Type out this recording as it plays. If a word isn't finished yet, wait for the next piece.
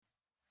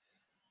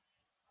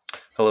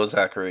Hello,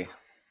 Zachary.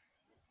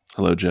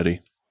 Hello,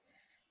 Jetty.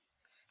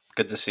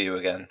 Good to see you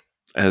again.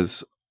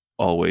 As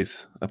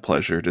always, a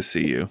pleasure to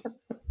see you.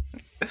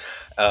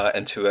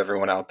 And to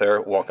everyone out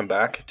there, welcome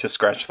back to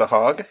Scratch the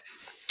Hog,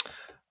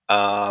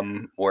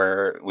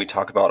 where we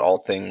talk about all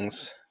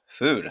things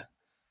food.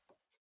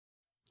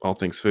 All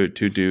things food.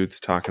 Two dudes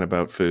talking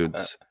about Uh,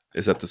 foods.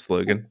 Is that the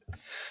slogan?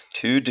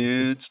 Two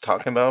dudes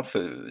talking about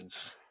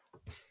foods.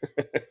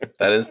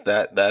 That is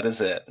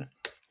it.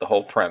 The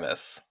whole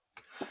premise.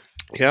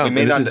 Yeah, We and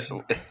may this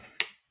not. is.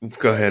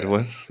 Go Sorry, ahead. go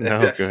What? ahead. No, go I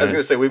was ahead. going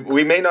to say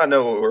we may not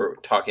know what we're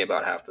talking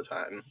about half the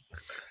time,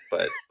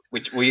 but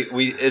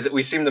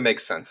we seem to make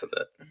sense of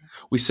it.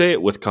 We say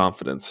it with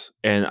confidence,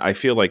 and I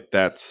feel like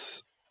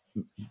that's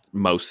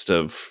most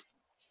of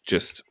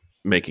just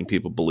making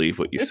people believe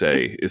what you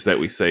say is that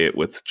we say it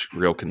with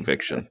real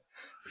conviction.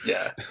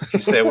 Yeah, if you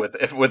say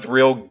it with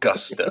real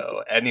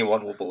gusto,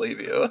 anyone will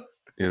believe you.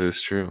 It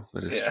is true.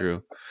 That is Yeah.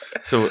 true.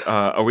 So,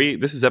 are we?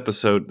 This is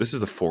episode. This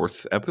is the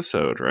fourth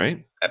episode,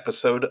 right?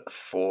 Episode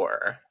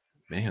 4.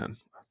 Man,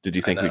 did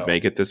you I think we'd know.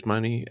 make it this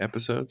many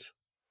episodes?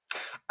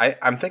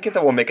 I'm thinking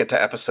that we'll make it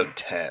to episode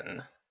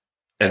 10,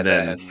 And and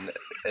then,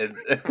 then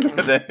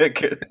then who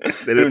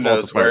it falls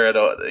knows where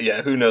apart. it'll.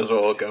 Yeah, who knows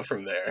where we'll go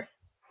from there.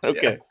 Yeah,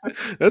 Okay,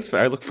 that's fair.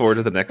 I look forward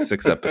to the next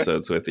 6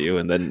 episodes with you,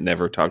 and then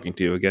never talking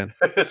to you again.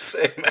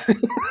 same.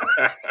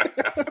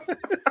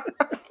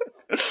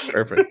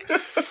 Perfect.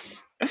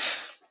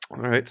 All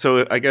right.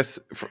 So I guess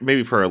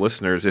maybe for our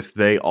listeners, if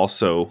they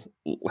also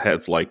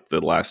have like the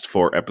last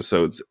 4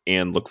 episodes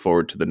and look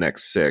forward to the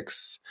next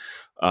 6,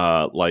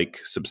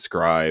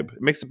 subscribe.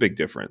 It makes a big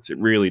difference. It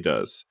really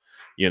does.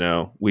 You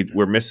know,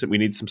 we're missing. We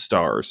need some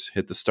stars.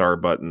 Hit the star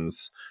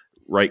buttons.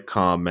 Write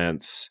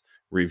comments.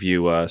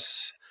 Review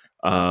us.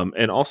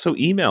 And also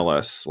email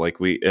us. Like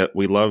we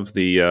love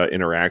the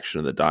interaction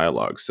and the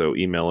dialogue. So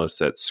email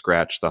us at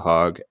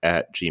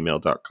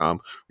scratchthehog@gmail.com.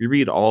 We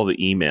read all the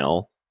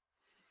emails.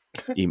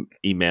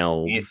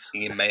 Email.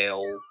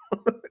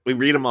 We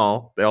read them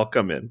all. They all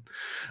come in.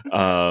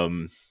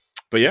 Um,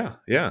 but yeah.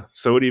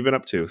 So what have you been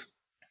up to?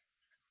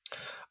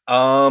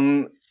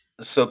 So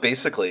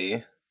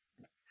basically,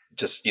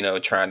 just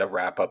trying to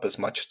wrap up as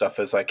much stuff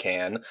as I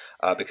can,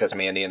 because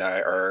Mandy and I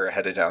are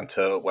headed down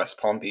to West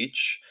Palm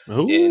Beach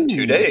in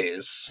two Ooh,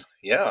 days.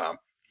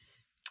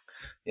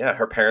 Yeah,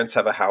 her parents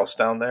have a house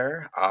down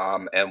there,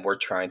 and we're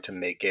trying to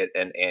make it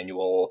an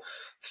annual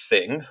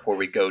thing where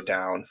we go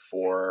down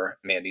for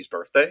Mandy's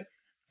birthday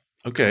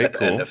okay, at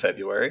the end cool. of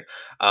February.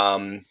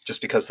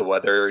 Just because the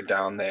weather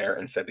down there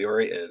in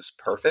February is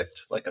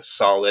perfect, like a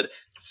solid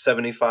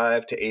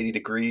 75 to 80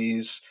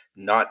 degrees,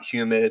 not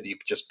humid. You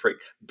could just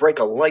break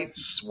a light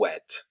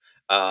sweat,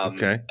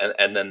 Okay,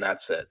 and then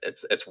that's it.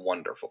 It's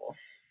wonderful.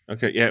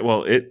 okay, yeah.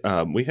 Well,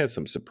 we had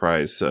some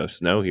surprise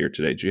snow here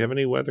today. Do you have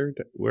any weather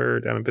where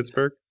down in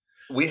Pittsburgh?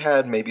 We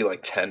had maybe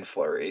like 10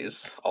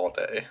 flurries all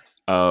day.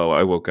 Oh,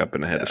 I woke up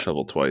and I had to Yeah.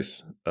 shovel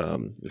twice. It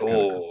was kind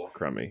of Oh.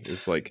 crummy. It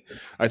was like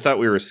I thought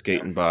we were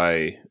skating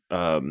by,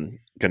 going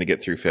to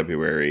get through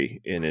February,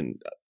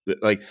 and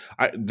like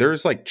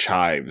there's like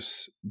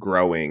chives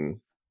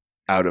growing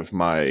out of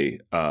my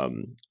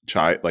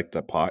chive, like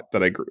the pot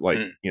that I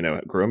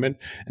Mm, grew them in,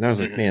 and I was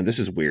like, mhm. man, this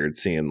is weird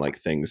seeing like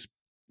things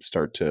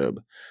start to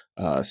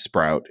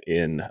sprout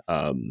in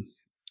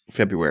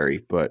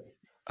February, but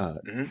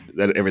Mhm.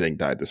 that everything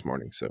died this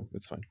morning, so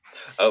it's fine.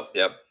 Oh,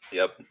 yep,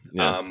 yep.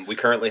 Yeah, We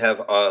currently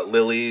have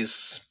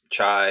lilies,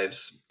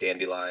 chives,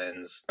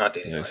 dandelions, not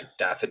nice. dandelions,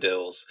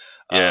 daffodils,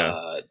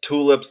 Yeah,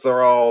 tulips.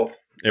 They're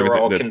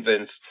everything all that.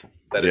 convinced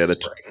that Yeah,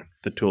 it's spring.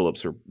 the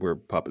tulips were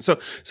popping. So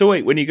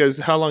wait, when you guys,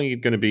 how long are you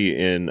going to be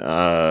in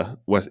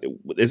West?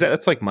 Is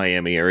that's like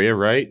Miami area,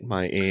 right?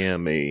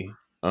 Miami,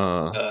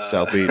 Uh,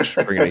 South Beach,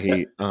 bringing the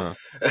heat.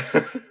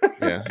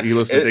 Yeah. You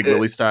listen to it, Big it,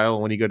 Willie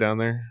style when you go down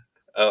there.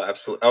 oh,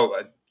 absolutely.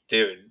 Oh,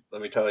 dude,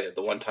 let me tell you,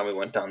 the one time we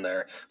went down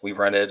there, we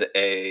rented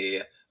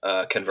a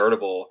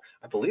convertible.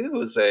 I believe it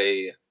was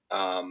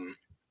um,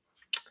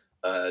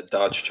 a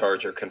Dodge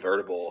Charger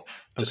convertible,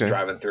 just Okay.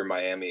 driving through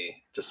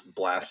Miami, just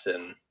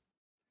blasting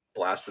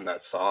that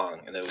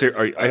song, and it So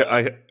was.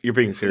 you're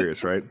being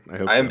serious, right? I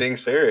hope I am so. being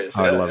serious.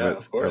 Oh, I Yeah, love yeah, it.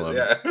 of I course. love it.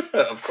 Yeah,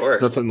 of It's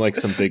course. nothing like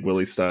some Big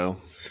Willie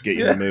style to get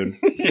you in the Yeah. mood.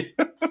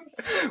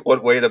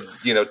 What way to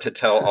to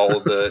tell all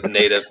of the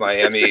native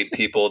Miami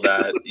people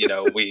that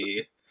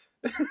we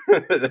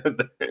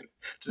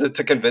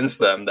to convince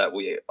them that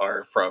we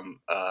are from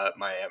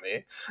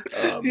Miami.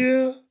 Um,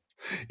 Yeah.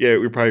 Yeah,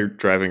 we're probably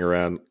driving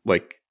around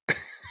like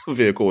a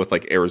vehicle with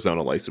like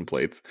Arizona license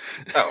plates.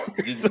 oh,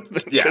 Or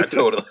something, yeah, 'cause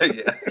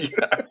totally. Yeah,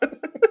 yeah.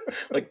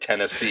 Like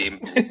Tennessee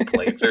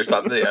plates or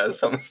something. Yeah,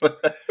 something.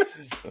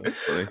 that's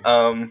funny.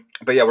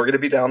 But yeah, we're going to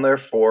be down there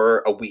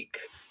for a week,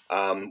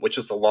 which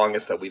is the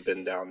longest that we've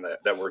been down there.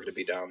 That we're going to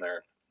be down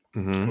there.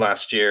 Hmm.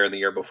 Last year and the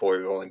year before,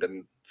 we've only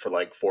been for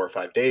like 4 or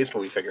 5 days,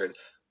 but we figured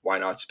why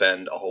not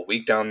spend a whole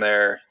week down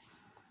there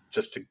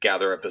just to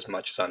gather up as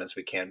much sun as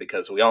we can,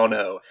 because we all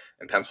know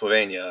in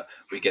Pennsylvania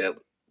we get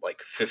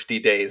like 50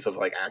 days of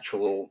like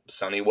actual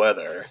sunny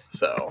weather.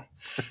 So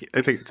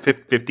I think it's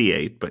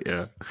 58, but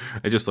yeah,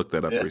 I just looked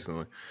that up yeah.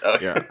 recently. Oh,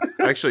 Yeah,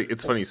 actually,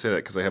 it's funny you say that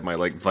because I have my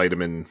like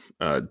vitamin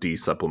D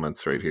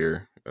supplements right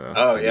here.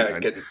 oh I need, yeah,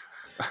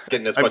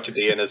 getting as I, much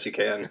D in as you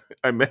can.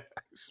 I meant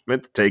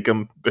to take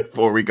them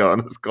before we got on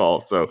this call.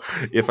 So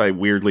if I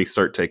weirdly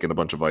start taking a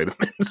bunch of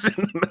vitamins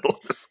in the middle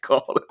of this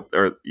call,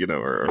 or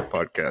or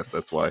podcast,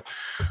 that's why.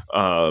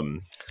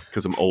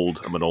 Because I'm old.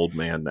 I'm an old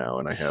man now,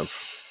 and I have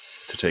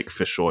to take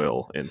fish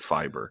oil and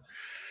fiber.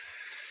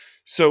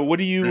 So what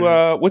do you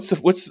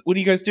Mhm. what do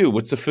you guys do?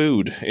 What's the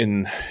food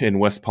in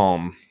West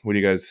Palm? What do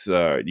you guys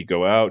you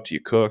go out? Do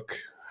you cook?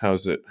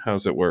 How's it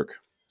work?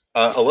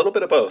 A little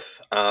bit of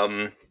both.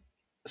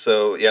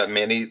 So yeah,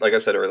 Mandy, like I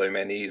said earlier,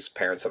 Mandy's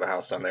parents have a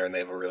house down there, and they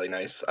have a really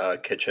nice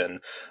kitchen.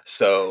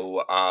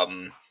 So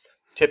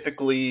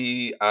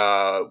typically,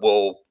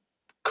 we'll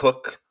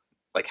cook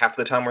like half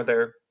the time we're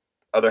there.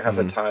 Other half of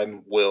the Hmm.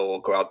 time, we'll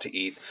go out to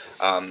eat.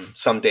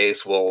 Some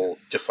days we'll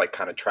just like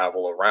kind of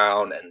travel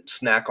around and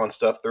snack on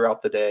stuff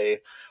throughout the day.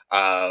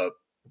 Uh,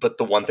 but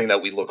the one thing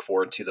that we look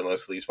forward to the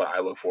most, at least what I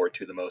look forward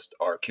to the most,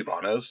 are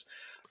Cubanos.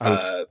 I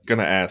was Uh,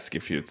 gonna ask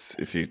if you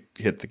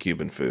hit the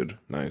Cuban food.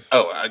 Nice.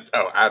 oh,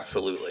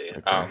 absolutely.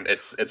 Okay.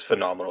 It's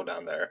phenomenal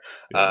down there.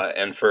 Yeah.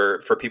 And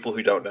for people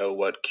who don't know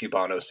what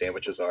Cubano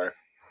sandwiches are,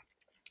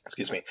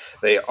 excuse me,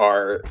 they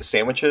are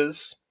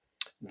sandwiches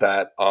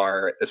that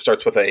are. It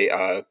starts with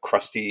a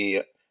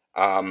crusty,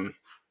 um,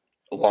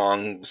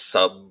 long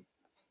sub,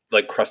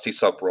 like crusty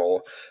sub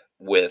roll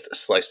with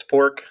sliced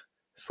pork,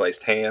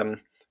 sliced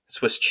ham,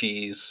 Swiss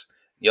cheese,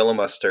 yellow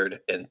mustard,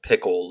 and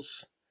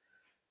pickles.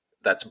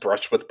 That's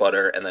brushed with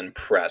butter and then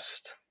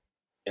pressed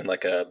in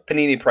like a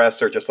panini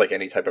press or just like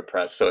any type of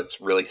press, so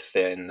it's really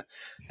thin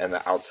and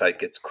the outside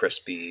gets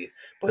crispy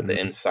but the Mhm.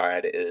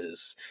 inside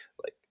is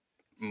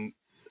like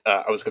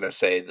I was gonna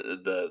say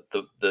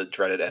the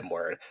dreaded M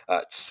word,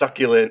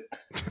 succulent,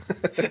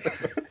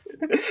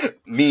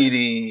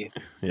 meaty,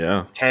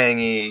 Yeah.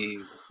 tangy,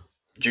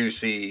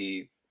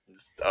 juicy.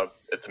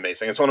 It's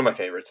amazing. It's one of my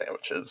favorite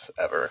sandwiches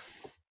ever.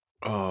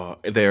 Oh,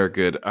 they are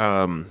good.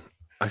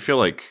 I feel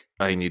like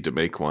I need to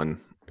make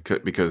one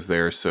because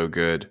they're so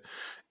good.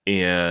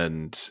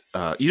 And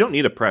you don't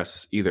need a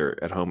press either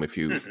at home if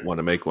you Mm-mm. want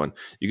to make one.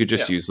 You could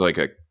just Yeah, use like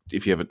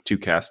if you have two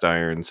cast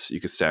irons,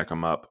 you could stack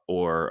them up,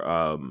 or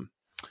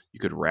you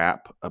could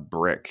wrap a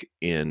brick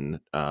in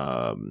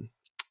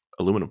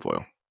aluminum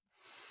foil.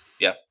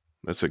 yeah,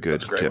 That's a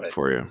that's a good great tip way.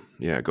 for you.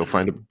 Yeah, go Hmm.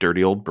 find a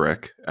dirty old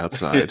brick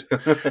outside,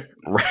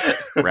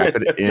 wrap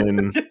it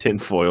in tin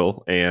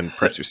foil, and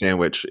press your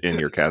sandwich in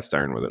your cast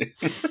iron with it.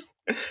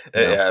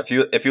 You know, Yeah,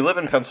 if you live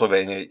in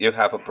Pennsylvania, you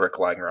have a brick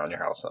lying around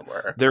your house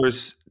somewhere.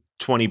 there's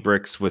 20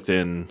 bricks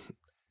within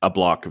a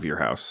block of your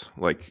house,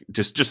 like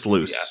just Yeah,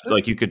 loose.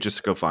 Like you could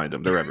just go find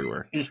them. They're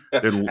everywhere. yeah.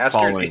 They're Ask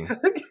your falling.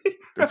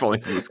 They're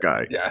falling from the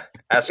sky. yeah.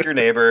 Ask your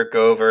neighbor.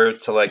 Go over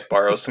to like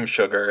borrow some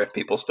sugar if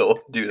people still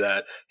do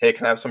that. Hey,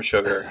 can I have some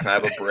sugar? Can I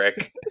have a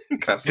brick? Can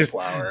I have some just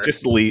flour?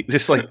 just leave,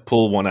 just like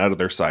pull one out of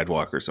their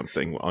sidewalk or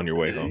something on your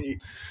way home. Yeah,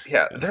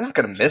 Yeah, they're not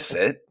gonna miss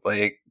it.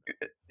 Like,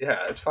 yeah,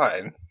 it's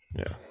fine.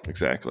 yeah,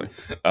 exactly.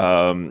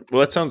 Well,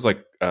 that sounds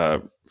like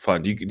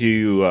fun. Do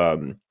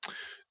you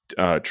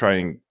try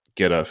and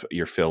get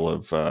your fill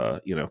of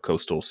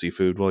coastal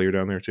seafood while you're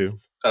down there too?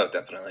 Oh,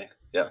 definitely.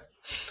 Yeah,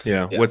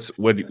 Yeah. yeah.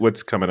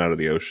 What's coming out of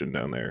the ocean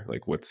down there?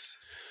 Like what's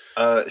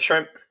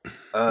Shrimp.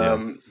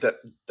 yeah.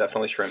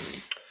 Definitely shrimp.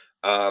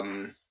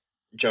 Um,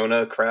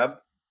 Jonah crab.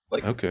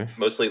 Like Okay.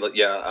 mostly, like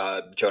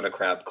yeah, Jonah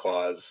crab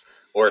claws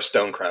or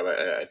stone crab.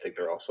 I think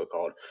they're also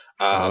called.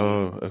 Um,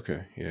 Oh,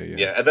 okay. Yeah, yeah.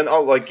 yeah, and then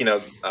all like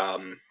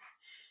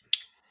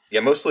yeah,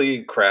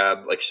 mostly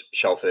crab, like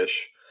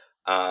shellfish,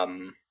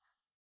 um,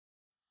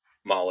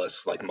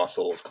 mollusks like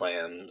mussels,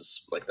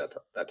 clams, like that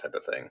type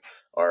of thing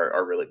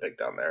are really big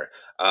down there.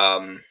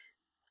 Um,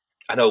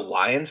 I know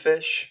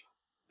lionfish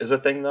is a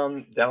thing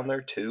down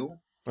there too.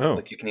 Oh,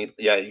 Like you can eat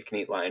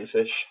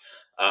lionfish,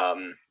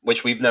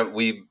 which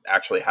we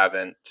actually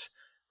haven't.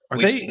 are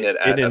We've they seen it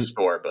in at a an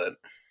store, but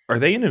are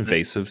they an mhm.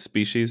 invasive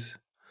species?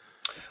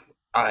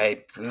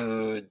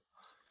 I'm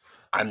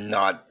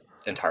not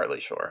entirely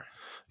sure.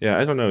 Yeah,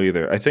 I don't know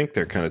either. I think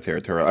they're kind of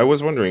territorial. I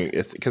was wondering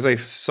if because I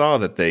saw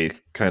that they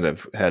kind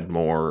of had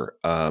more.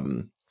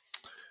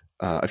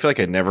 I feel like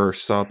I never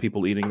saw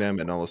people eating them,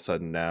 and all of a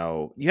sudden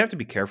now you have to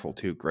be careful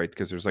too, right?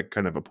 Because there's like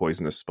kind of a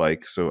poisonous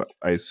spike. So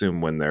I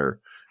assume when they're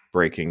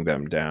breaking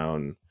them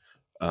down,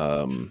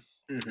 um,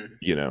 Hmm.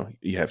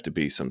 you have to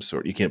be some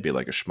sort. You can't be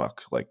like a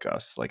schmuck like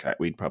us. Like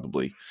we'd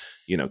probably,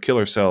 kill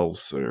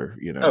ourselves or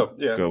Oh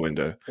yeah, go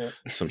into yeah,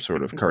 some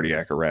sort of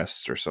cardiac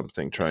arrest or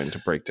something trying to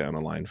break down a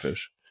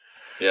lionfish.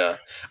 yeah.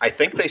 I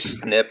think they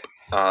snip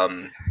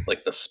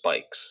like the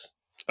spikes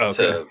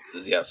Okay, to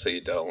yeah, so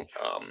you don't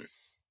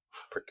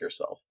prick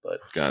yourself.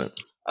 got it.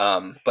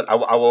 But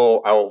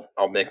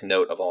I'll make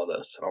note of all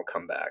this and I'll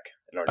come back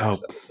in our Oh,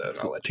 next episode and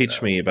I'll let you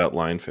teach know. me about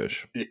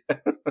lionfish. Yeah.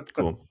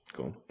 Cool,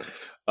 cool.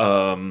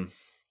 Um,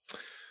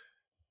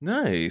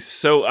 Nice.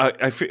 So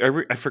I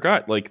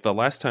forgot, like the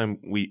last time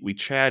we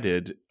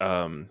chatted,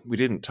 we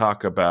didn't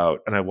talk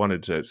about, and I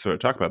wanted to sort of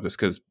talk about this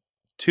because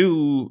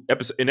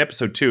in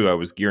episode 2, I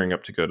was gearing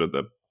up to go to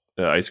the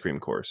ice cream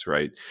course,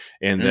 right?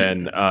 And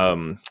then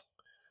Mm-hmm.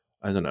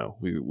 I don't know,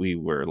 we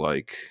were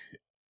like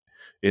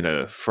in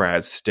a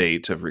frad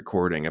state of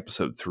recording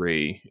episode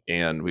 3,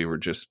 and we were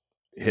just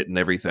hitting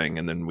everything,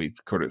 and then we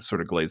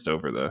sort of glazed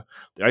over the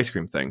ice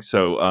cream thing.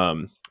 So I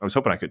was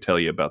hoping I could tell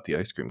you about the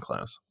ice cream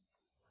class.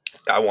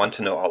 I want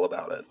to know all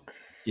about it.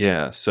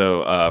 Yeah.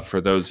 So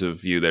for those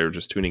of you that are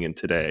just tuning in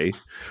today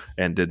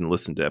and didn't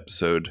listen to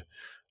episodes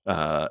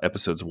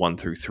 1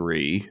 through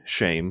 3,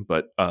 shame.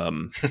 But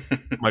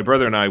my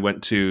brother and I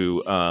went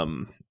to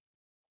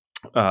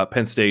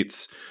Penn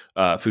State's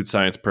food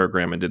science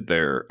program and did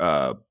their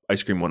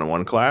ice cream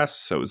 101 class.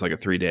 So it was like a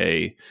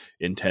 3-day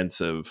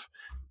intensive,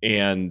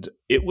 and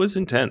it was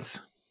intense.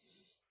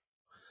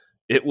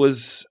 It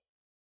was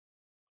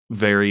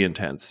very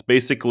intense.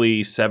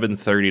 Basically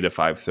 7:30 to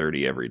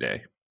 5:30 every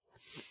day.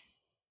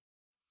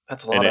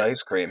 That's a And lot of it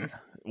ice cream.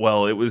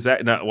 Well, it was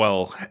that not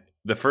well.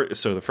 The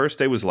first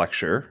day was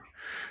lecture,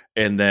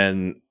 and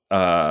then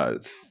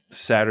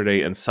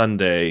Saturday and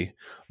Sunday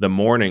the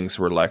mornings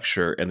were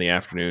lecture, and the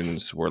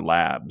afternoons were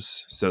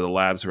labs. So the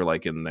labs were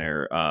like in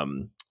their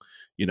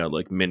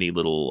like mini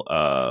little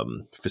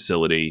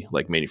facility,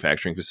 like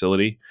manufacturing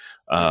facility,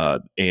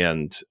 Mm-hmm.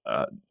 and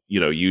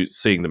you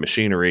seeing the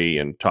machinery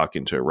and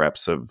talking to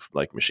reps of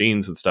like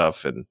machines and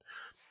stuff, and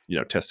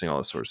testing all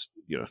this sort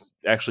of,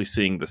 actually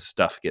seeing the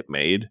stuff get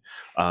made.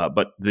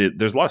 But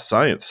there's a lot of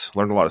science.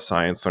 Learned a lot of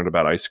science. Learned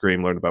about ice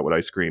cream. Learned about what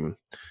ice cream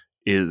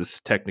is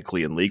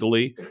technically and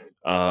legally.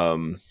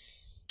 Um,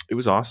 it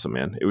was awesome,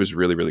 man. It was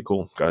really, really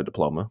cool. Got a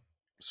diploma.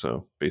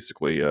 So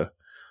basically,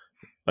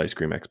 ice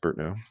cream expert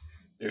now.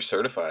 You're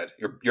certified.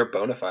 You're a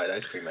bona fide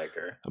ice cream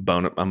maker.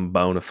 I'm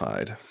bona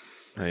fide.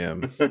 I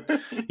am.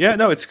 Yeah,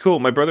 no, it's cool.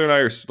 My brother and I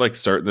are like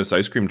starting this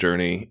ice cream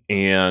journey,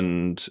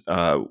 and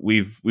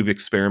we've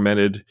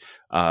experimented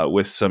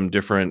with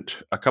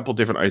a couple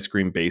different ice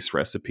cream based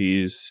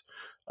recipes.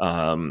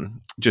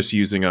 Just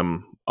using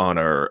them on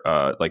our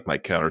like my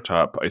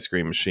countertop ice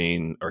cream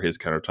machine or his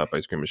countertop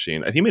ice cream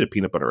machine. I think he made a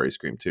peanut butter ice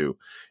cream too,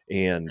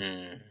 and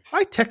Mm.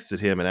 I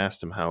texted him and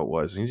asked him how it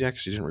was, and he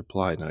actually didn't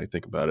reply. Now I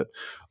think about it.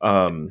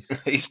 Um,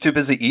 He's too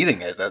busy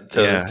eating it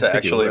to yeah, I to think he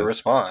actually was.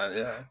 respond.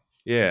 Yeah.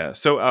 Yeah.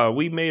 So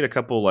we made a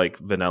couple like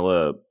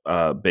vanilla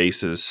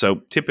bases. So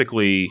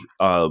typically,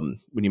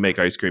 when you make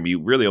ice cream, you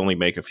really only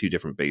make a few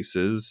different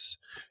bases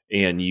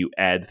and you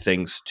add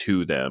things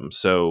to them.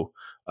 So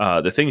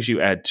the things you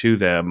add to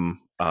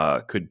them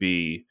could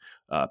be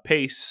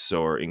pastes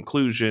or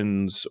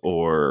inclusions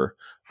or,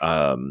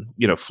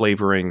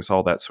 flavorings,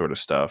 all that sort of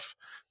stuff.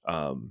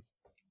 Um,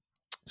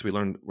 so we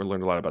learned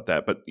a lot about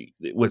that. But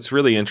what's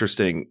really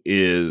interesting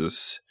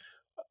is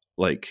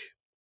like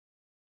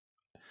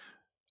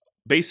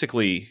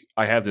basically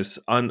I have this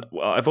well,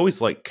 I've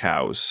always liked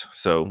cows,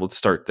 so let's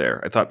start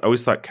there. I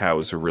always thought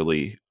cows are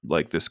really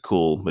like this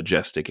cool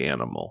majestic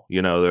animal.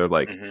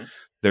 Hmm.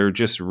 They're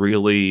just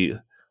really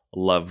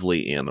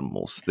lovely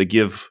animals. They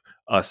give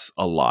us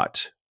a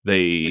lot.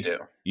 They They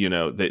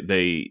do.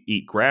 they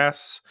eat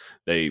grass,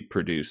 they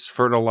produce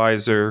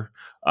fertilizer,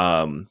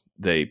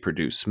 they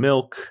produce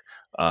milk,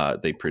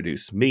 they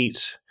produce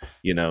meat.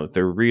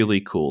 They're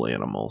really cool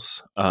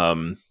animals.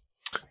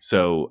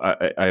 So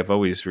I've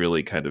always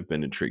really kind of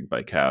been intrigued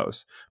by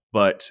cows.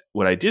 But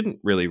what I didn't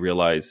really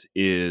realize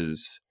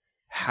is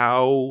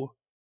how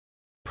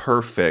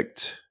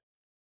perfect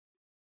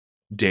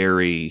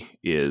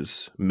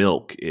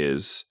milk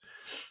is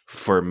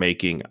for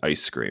making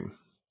ice cream.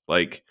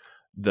 Like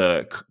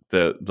the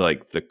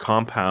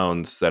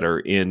compounds that are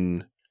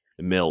in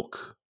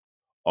milk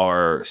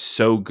are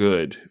so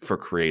good for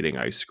creating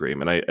ice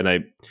cream. And I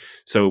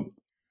so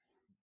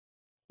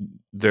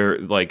they're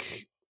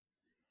like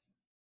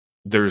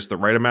there's the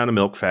right amount of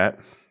milk fat,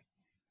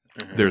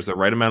 Hmm. there's the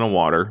right amount of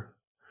water,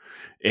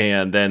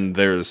 and then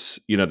there's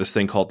this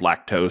thing called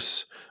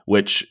lactose,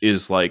 which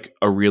is like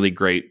a really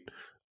great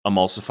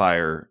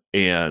emulsifier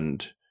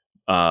and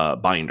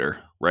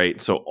binder,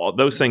 right? So all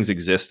those things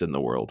exist in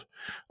the world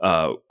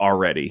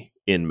already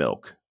in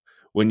milk.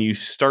 When you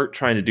start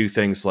trying to do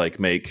things like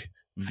make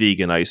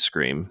vegan ice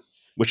cream,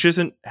 which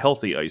isn't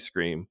healthy ice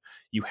cream,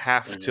 you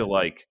have to Hmm.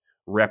 like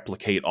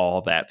replicate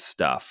all that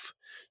stuff.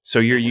 So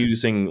you're Hmm.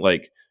 using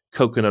like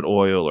coconut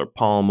oil or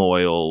palm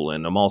oil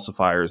and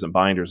emulsifiers and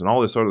binders and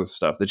all this sort of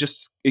stuff that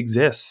just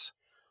exists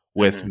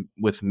with Hmm.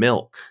 with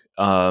milk.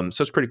 So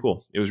it's pretty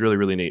cool. It was really,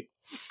 really neat.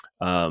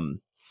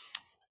 Um,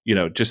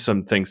 just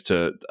some things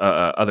to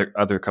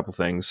other couple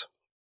things.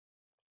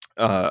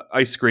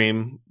 Ice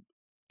cream,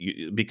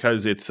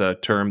 because it's a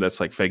term that's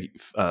like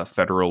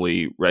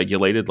federally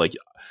regulated. Like,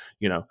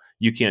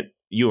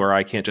 you or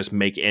I can't just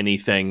make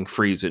anything,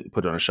 freeze it, and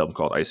put it on a shelf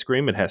called ice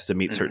cream. It has to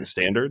meet certain Hmm.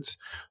 standards,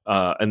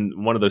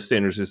 and one of those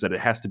standards is that it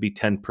has to be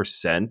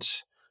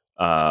 10%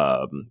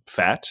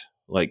 fat.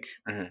 Like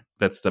Hmm.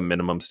 that's the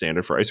minimum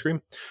standard for ice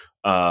cream.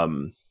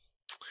 Um,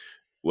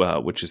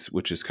 which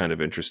is kind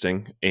of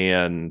interesting.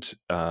 And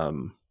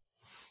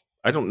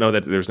I don't know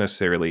that there's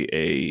necessarily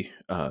a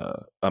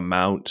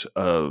amount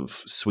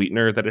of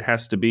sweetener that it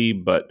has to be,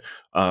 but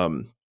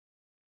um,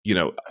 you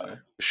know, Okay.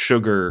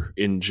 sugar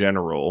in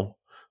general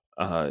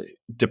uh,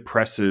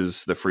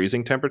 depresses the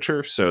freezing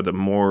temperature. So the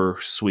more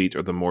sweet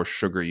or the more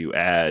sugar you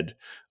add,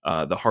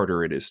 the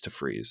harder it is to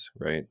freeze.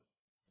 Right?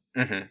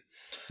 Hmm.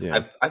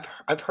 Yeah.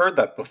 I've heard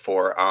that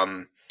before.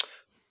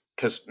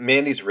 Because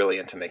Mandy's really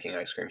into making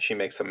ice cream. She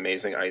makes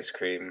amazing ice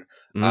cream.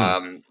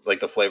 Mm. Like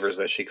the flavors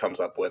that she comes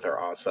up with are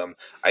awesome.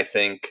 I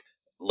think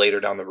later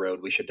down the road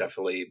we should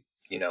definitely,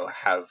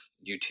 have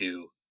you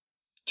two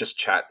just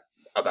chat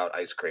about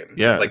ice cream.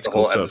 Yeah, Like it's the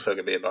cool whole stuff. episode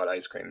could be about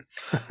ice cream.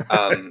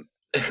 Um,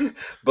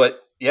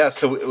 but yeah,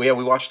 so yeah,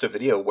 we watched a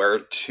video where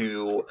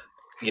to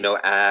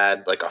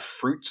add like a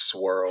fruit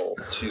swirl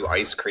to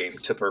ice cream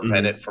to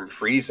prevent Mhm. it from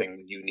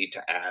freezing. You need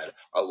to add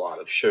a lot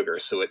of sugar,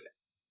 so it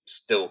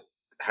still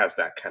has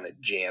that kind of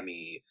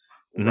jammy,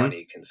 Mhm.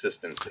 runny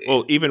consistency.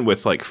 Well, even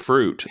with like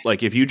fruit,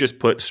 like if you just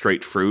put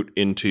straight fruit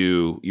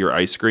into your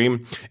ice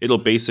cream, it'll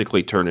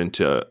basically turn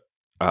into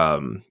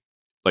um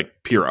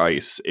like pure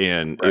ice,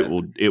 and it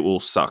Right. will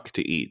suck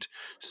to eat.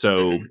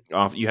 So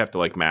Hmm. you have to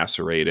like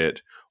macerate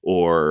it,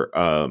 or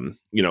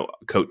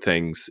coat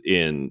things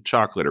in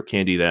chocolate or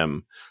candy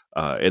them,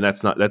 and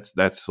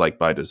that's like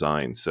by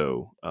design.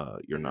 So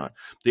you're Hmm. not.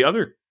 The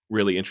other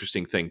really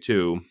interesting thing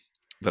too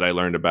that I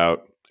learned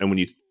about, and when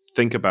you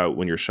think about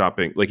when you're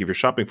shopping, like if you're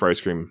shopping for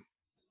ice cream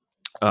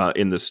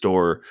in the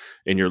store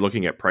and you're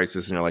looking at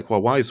prices and you're like,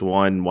 well, why is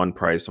one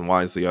price and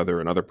why is the other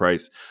another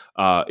price?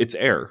 It's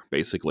air,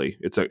 basically.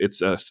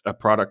 It's a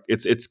product.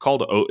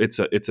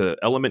 It's a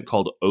element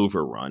called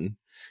overrun,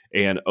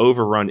 and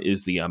overrun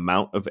is the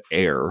amount of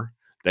air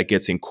that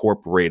gets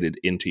incorporated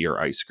into your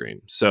ice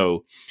cream.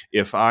 So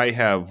if I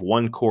have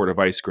 1 quart of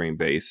ice cream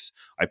base,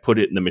 I put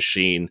it in the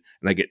machine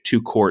and I get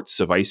 2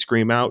 quarts of ice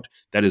cream out.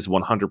 That is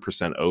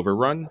 100%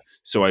 overrun.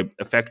 So I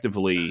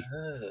effectively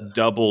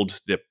doubled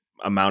the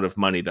amount of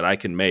money that I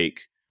can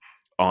make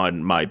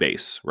on my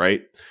base,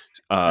 right?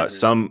 Hmm.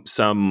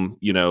 Some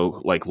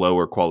like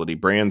lower quality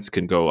brands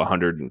can go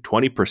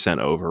 120%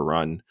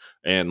 overrun,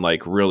 and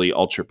like really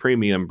ultra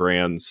premium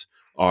brands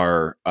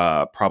are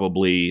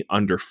probably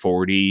under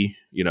 40,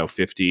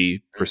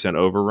 50%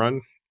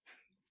 overrun.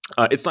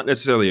 It's not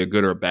necessarily a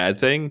good or a bad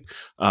thing,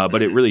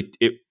 but it Hmm. really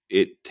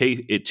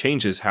it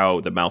changes how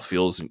the mouth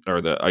feels,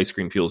 or the ice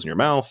cream feels in your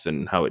mouth,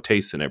 and how it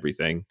tastes and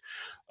everything.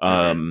 Hmm.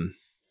 Um,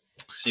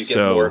 So you get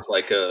more so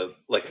of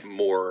like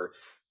more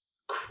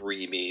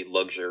creamy,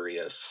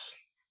 luxurious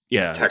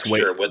yeah, it's way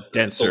texture with the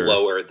denser.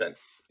 lower than.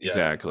 Yeah.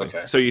 Exactly.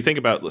 Okay. So you think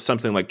about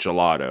something like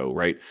gelato,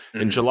 right?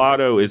 And Hmm.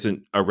 gelato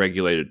isn't a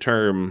regulated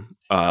term,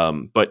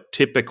 but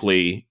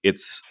typically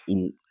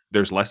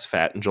there's less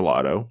fat in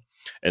gelato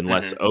and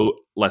Hmm.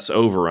 less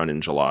overrun in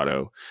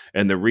gelato.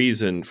 And the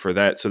reason for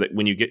that, so that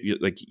when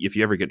like if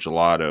you ever get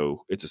gelato,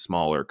 it's a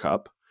smaller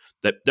cup.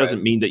 That Right.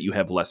 doesn't mean that you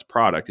have less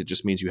product. It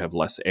just means you have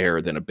less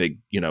air than a big,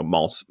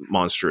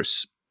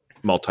 monstrous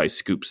multi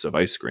scoops of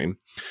ice cream.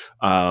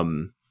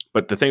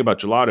 But the thing about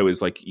gelato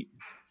is like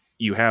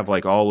you have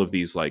like all of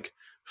these like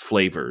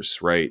flavors,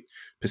 right?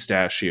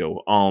 Pistachio,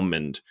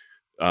 almond,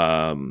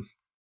 um,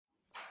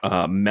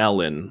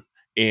 melon,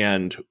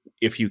 and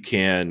if you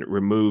can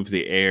remove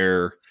the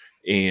air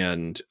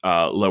and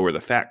lower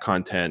the fat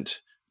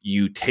content,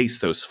 you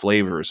taste those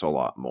flavors a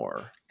lot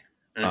more.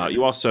 Hmm.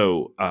 You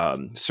also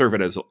serve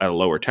it at a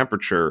lower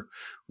temperature,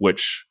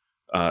 which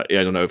I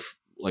don't know if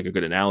like a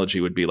good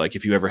analogy would be like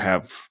if you ever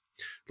have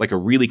like a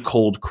really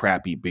cold,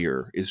 crappy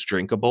beer is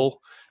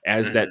drinkable.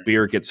 As that Hmm.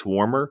 beer gets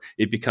warmer,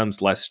 it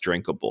becomes less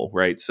drinkable,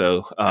 right?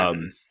 So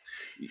Hmm.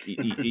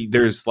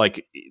 there's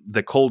like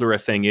the colder a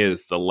thing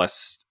is, the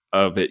less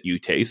of it you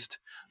taste.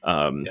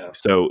 Yeah.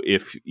 So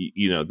if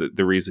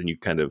the reason you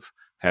kind of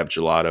have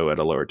gelato at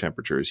a lower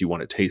temperature is you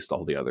want to taste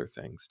all the other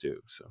things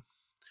too. So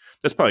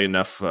that's probably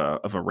enough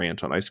of a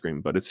rant on ice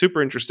cream, but it's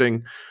super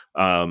interesting.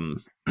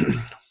 Um,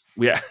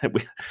 we,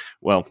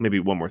 well, maybe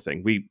one more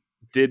thing. We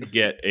did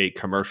get a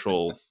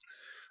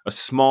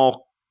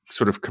small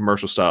sort of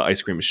commercial style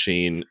ice cream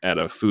machine at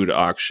a food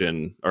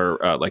auction, or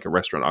like a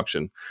restaurant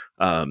auction.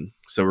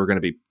 So we're going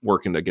to be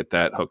working to get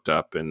that hooked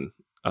up and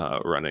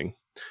running.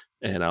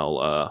 And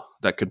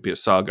that could be a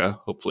saga.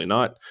 Hopefully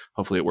not.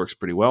 Hopefully it works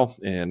pretty well,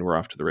 and we're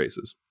off to the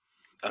races.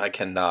 I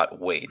cannot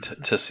wait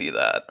to see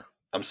that.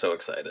 I'm so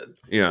excited to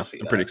Yeah, see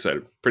I'm pretty that.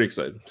 excited. Pretty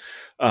excited.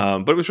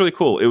 But it was really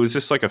cool. It was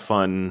just like a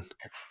fun.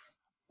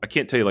 I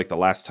can't tell you like the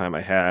last time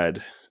I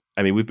had.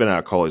 I mean, we've been out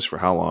of college for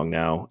how long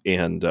now,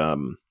 and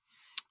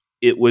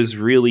it was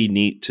really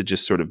neat to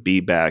just sort of be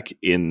back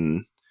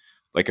in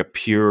like a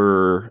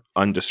pure,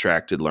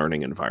 undistracted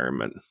learning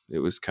environment. It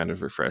was kind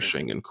of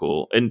refreshing Hmm. and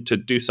cool, and to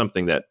do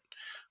something that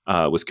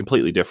was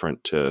completely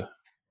different to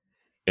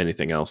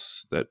anything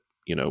else that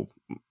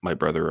my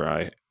brother or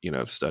I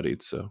have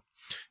studied. So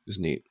it was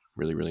neat,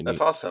 really, really That's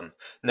neat. awesome.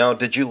 Now,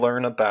 did you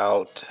learn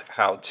about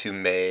how to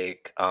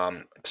make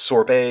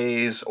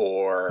sorbets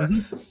or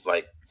Mhm.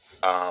 like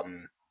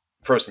um,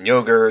 frozen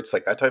yogurts,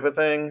 like that type of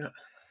thing?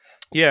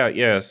 Yeah,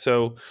 yeah.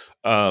 So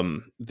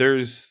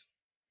there's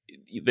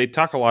they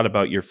talk a lot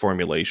about your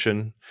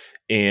formulation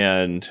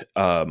and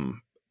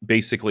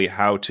basically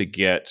how to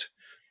get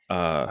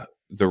the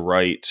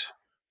right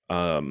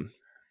um,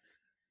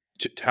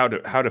 how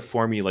to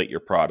formulate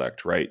your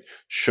product, right? Mhm.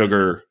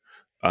 Sugar,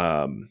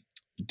 um,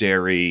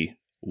 dairy,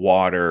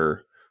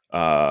 water,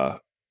 uh,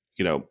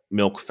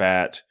 milk,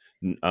 fat,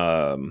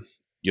 um,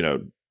 you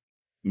know,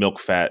 milk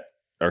fat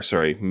or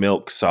sorry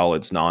milk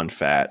solids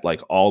non-fat,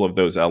 like all of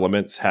those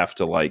elements have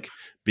to like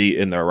be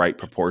in the right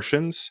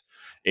proportions,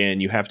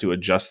 and you have to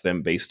adjust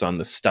them based on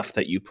the stuff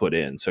that you put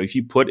in. So if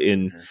you put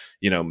in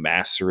Mhm.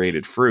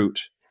 macerated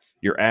fruit,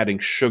 you're adding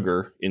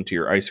sugar into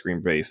your ice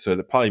cream base, so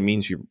that probably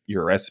means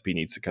your recipe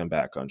needs to come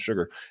back on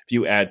sugar. If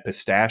you add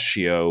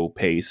pistachio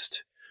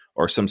paste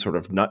or some sort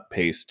of nut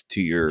paste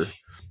to your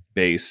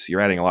base,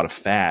 you're adding a lot of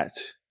fat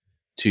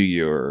to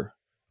your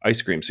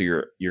ice cream, so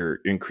you're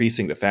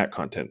increasing the fat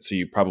content, so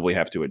you probably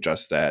have to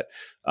adjust that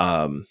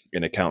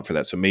and account for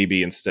that. So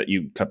maybe instead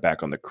you cut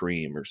back on the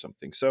cream or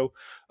something. So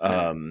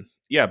Mhm.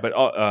 yeah,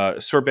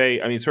 but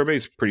sorbet, I mean, sorbet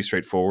is pretty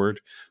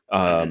straightforward.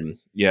 Mhm.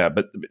 Yeah,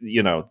 but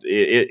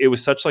it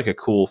was such like a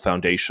cool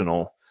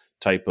foundational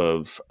type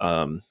of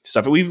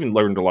stuff. We even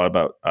learned a lot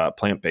about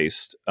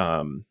plant-based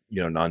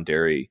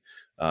non-dairy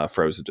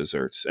frozen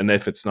desserts, and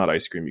if it's not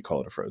ice cream, you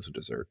call it a frozen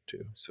dessert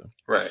too. So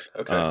Right.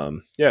 Okay.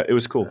 yeah, it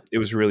was Yeah. cool. It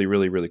was really,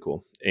 really, really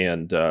cool.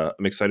 And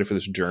I'm excited for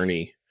this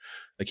journey.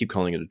 I keep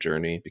calling it a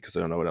journey because I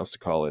don't know what else to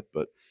call it,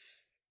 but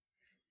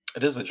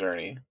It is a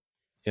journey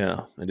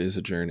yeah, it is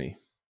a journey.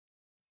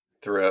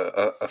 through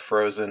a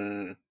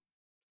frozen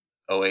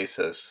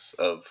oasis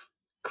of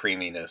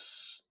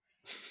creaminess.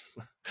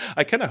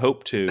 I kind of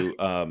hope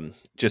to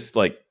just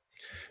like,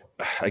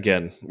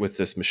 again, with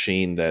this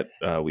machine that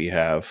we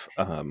have,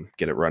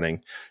 get it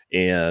running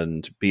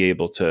and be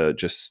able to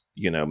just,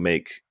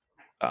 make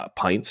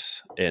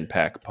pints and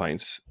pack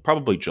pints,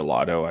 probably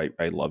gelato.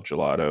 I love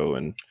gelato.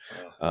 And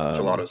um,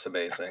 Gelato's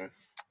amazing.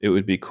 it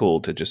would be cool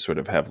to just sort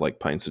of have like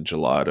pints of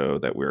gelato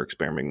that we're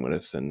experimenting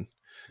with, and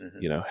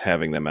Hmm.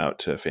 having them out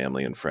to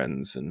family and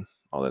friends and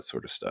all that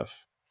sort of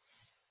stuff.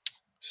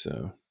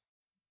 So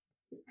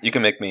You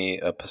can make me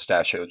a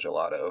pistachio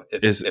gelato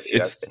is if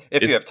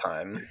you have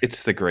time.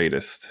 it's the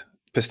greatest.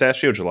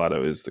 Pistachio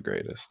gelato is the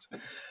greatest.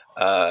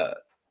 Uh,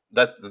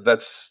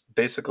 that's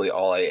basically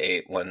all I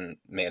ate when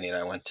Manny and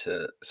I went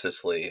to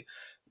Sicily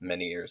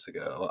many years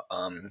ago.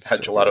 It's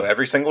Had so gelato good,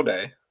 every single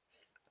day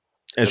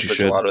as because you the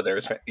should. gelato there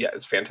is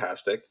is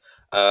fantastic.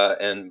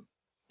 And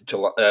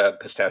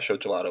pistachio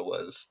gelato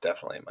was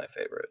definitely my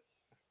favorite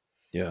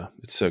Yeah,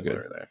 it's so when we good.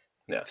 were there.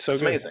 Yeah, It's so it's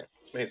good. amazing.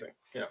 It's amazing.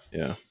 Yeah.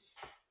 Yeah,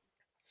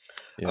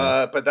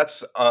 yeah. But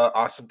that's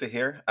awesome to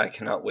hear. I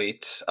cannot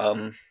wait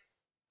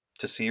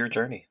to see your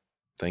journey.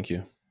 Thank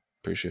you.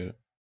 Appreciate it.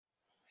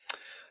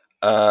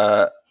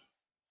 Uh,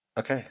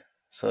 okay,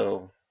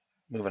 so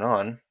moving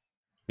on.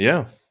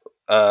 Yeah.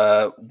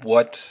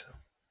 What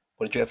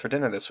did you have for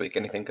dinner this week?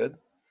 Anything good?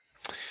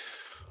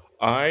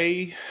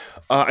 I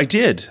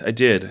did. I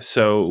did.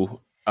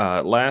 So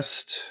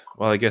last,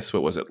 well, I guess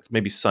what was it?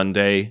 Maybe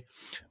Sunday.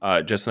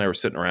 Jess and I were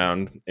sitting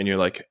around, and you're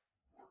like,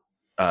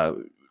 uh,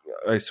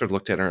 I sort of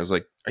looked at her and I was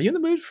like, "Are you in the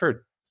mood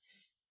for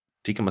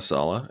tikka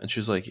masala?" And she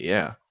was like,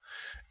 "Yeah."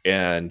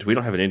 And we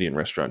don't have an Indian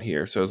restaurant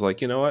here, so I was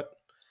like, "You know what?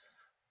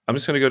 I'm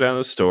just gonna go down to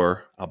the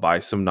store. I'll buy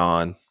some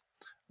naan.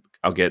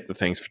 I'll get the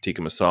things for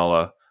tikka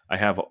masala.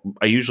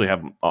 I usually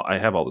have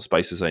all the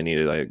spices I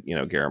needed.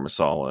 Garam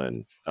masala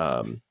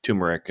and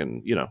turmeric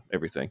and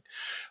everything.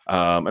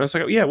 And I was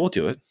like, oh, yeah, we'll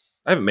do it.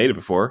 I haven't made it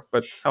before,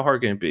 but how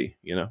hard can it be?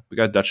 We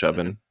got a Dutch Hmm.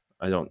 oven.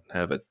 I don't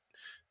have a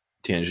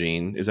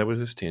tangine. Is that what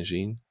it is?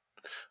 Tangine.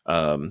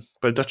 But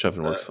a Dutch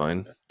oven works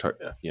fine.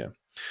 Yeah, Yeah.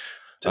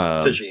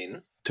 Um,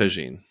 tagine.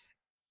 tagine.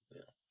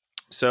 Yeah.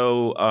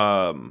 So,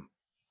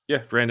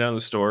 yeah, ran down to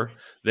the store.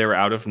 They were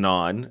out of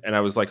naan, and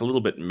I was like a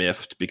little bit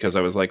miffed because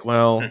I was like,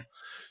 well,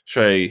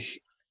 should I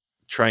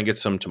try and get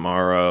some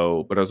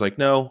tomorrow? But I was like,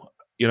 no,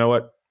 you know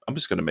what? I'm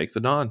just going to make the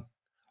naan.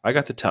 I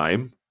got the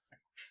time.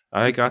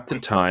 I got the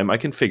time. I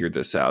can figure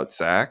this out,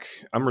 Zach.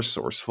 I'm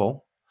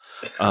resourceful.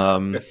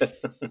 Um,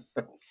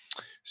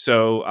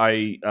 so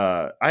I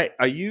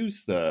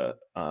use the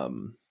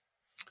New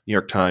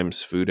York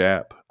Times food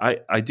app.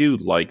 I do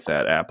like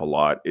that app a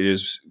lot. It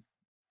is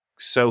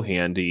so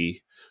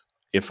handy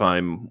if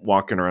I'm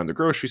walking around the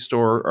grocery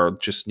store or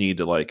just need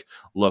to like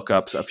look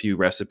up a few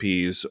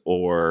recipes,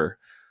 or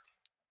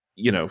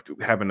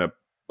having a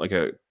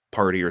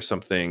party or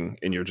something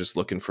and you're just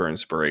looking for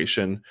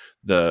inspiration.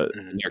 The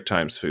Hmm. New York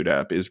Times food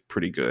app is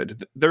pretty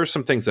good. There are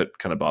some things that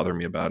kind of bother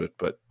me about it,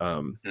 but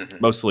Hmm.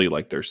 mostly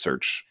like their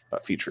search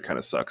feature kind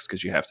of sucks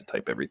because you have to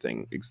type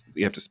everything,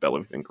 you have to spell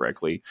everything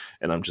correctly,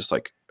 and I'm just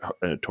like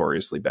a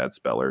notoriously bad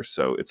speller,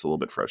 so it's a little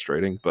bit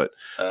frustrating. But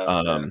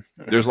Okay.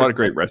 there's a lot of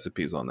great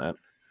recipes on that.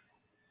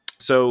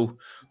 So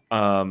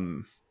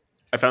um,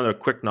 I found a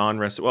quick non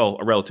recipe, well,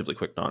 a relatively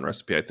quick non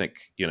recipe. I think,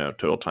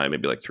 total time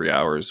maybe like 3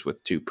 hours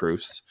with two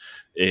proofs.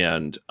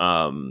 And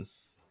the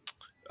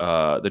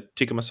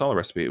tikka masala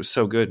recipe, it was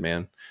so good,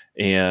 man.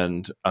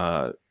 And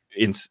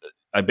in,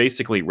 I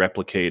basically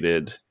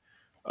replicated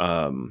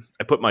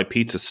I put my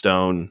pizza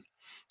stone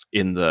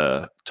in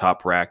the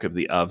top rack of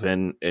the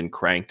oven and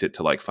cranked it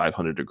to like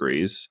 500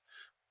 degrees.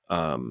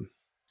 Um,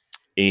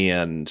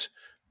 and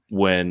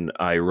when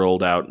I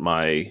rolled out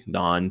my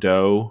non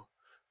dough,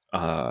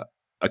 uh,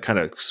 I kind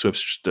of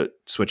switched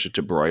it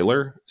to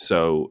broiler,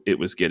 so it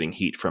was getting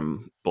heat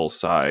from both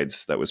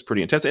sides. That was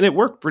pretty intense, and it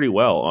worked pretty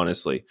well,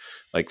 honestly.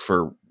 Like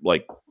for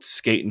like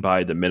skating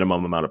by the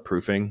minimum amount of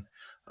proofing,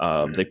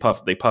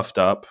 Mhm. they puffed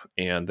up,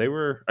 and they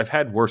were. I've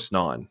had worse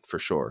naan for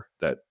sure.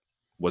 That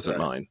wasn't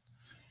Right. mine.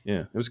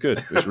 Yeah, it was good.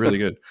 It was really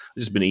good. I've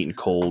just been eating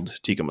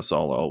cold tikka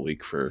masala all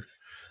week for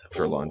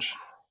Ooh, lunch.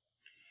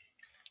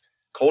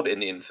 cold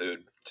Indian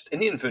food. Just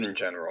Indian food in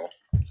general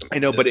I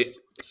know, but it is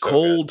so good.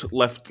 cold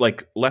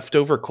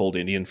leftover cold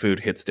Indian food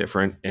hits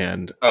different,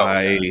 and Oh yeah,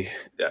 I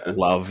yeah.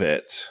 love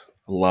it.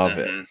 Love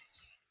it. Hmm.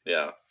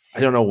 Yeah, I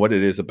don't know what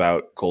it is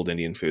about cold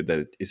Indian food that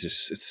it is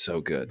just it's so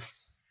good.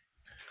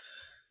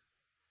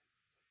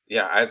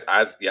 yeah.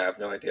 I have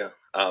no idea.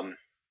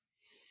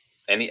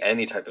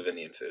 Any type of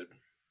Indian food.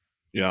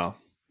 Yeah.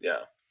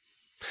 Yeah.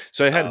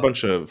 So I had a Um,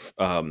 bunch of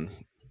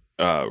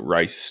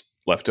rice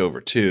left over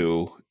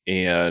too,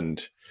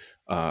 and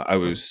I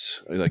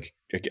was like,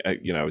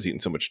 I was eating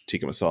so much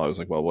tikka masala. I was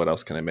like, well, what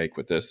else can I make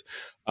with this?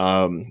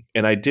 And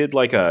I did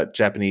like a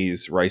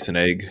Japanese rice and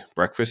egg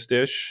breakfast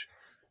dish.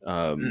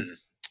 Um, mm,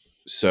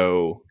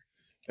 so,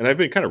 and I've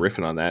been kind of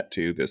riffing on that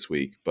too this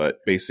week. But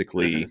hmm.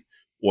 basically,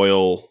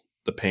 oil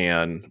the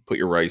pan, put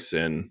your rice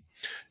in,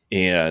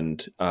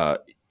 and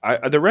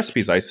the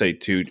recipes I say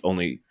too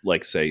only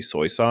like say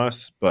soy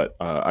sauce, but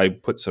I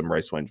put some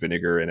rice wine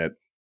vinegar in it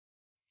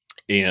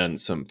and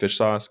some fish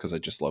sauce because I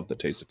just love the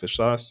taste of fish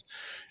sauce,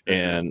 Hmm.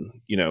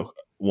 and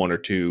one or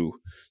two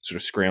sort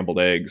of scrambled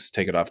eggs,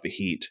 take it off the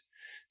heat,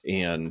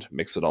 and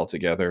mix it all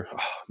together.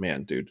 Oh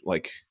man, dude,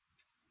 like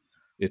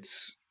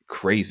it's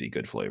crazy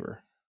good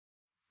flavor.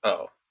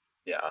 Oh,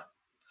 yeah.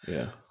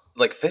 Yeah,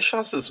 Like fish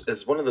sauce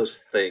is one of those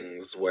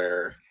things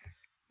where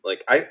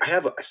like I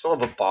still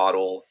have a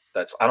bottle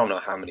that's I don't know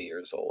how many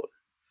years old.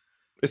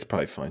 it's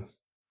probably fine.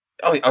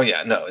 Oh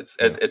yeah, no,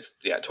 Yeah, it's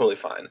yeah, totally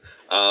fine.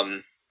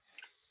 Um,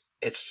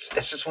 it's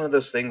just one of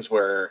those things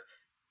where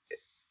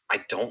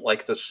I don't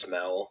like the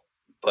smell,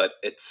 but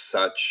it's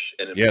such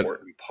an yeah,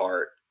 important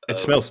part it of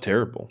smells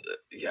terrible.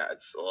 yeah.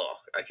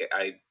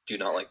 I do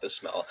not like the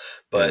smell,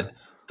 Yeah.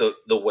 but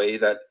the way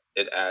that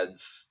it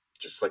adds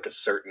just like a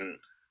certain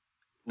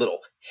little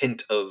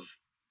hint of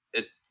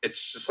it.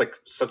 It's just like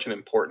such an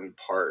important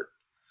part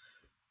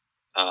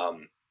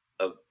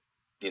of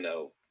you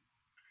know.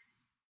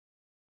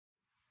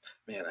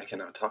 Man, I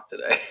cannot talk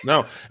today.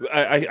 No,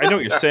 I know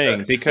what you're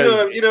saying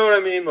because You know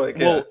what I mean? Like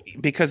yeah. well,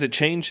 because it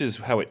changes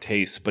how it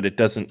tastes, but it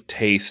doesn't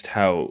taste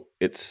how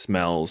it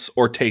smells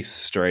or tastes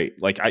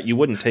straight. Like you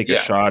wouldn't take a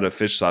Yeah. shot of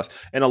fish sauce,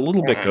 and a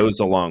little bit Mhm. goes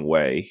a long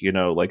way.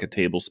 Like a Mhm.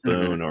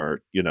 tablespoon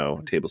or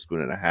a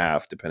tablespoon and a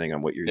half, depending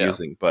on what you're Yeah.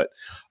 using. But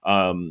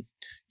um,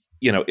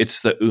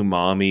 it's the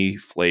umami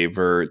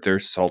flavor.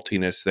 There's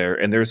saltiness there,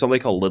 and there's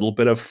like a little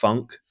bit of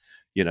funk.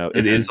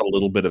 It is Mhm. a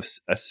little bit of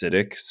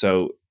acidic,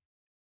 so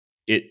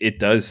it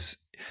does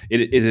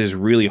it is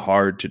really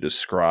hard to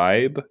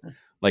describe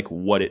like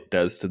what it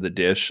does to the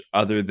dish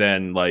other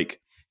than like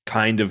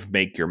kind of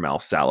make your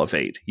mouth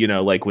salivate,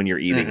 like when you're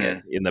eating it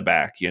Mhm. in the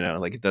back,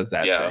 like it does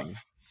that Yeah. thing.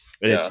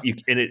 And Yeah.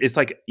 it's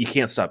like you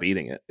can't stop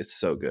eating it. It's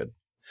so good.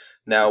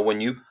 Now, when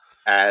you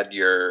add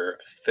your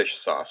fish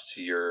sauce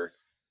to your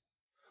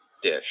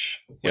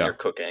dish when Yeah. you're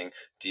cooking,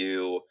 do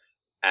you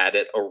add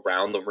it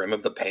around the rim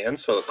of the pan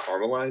so it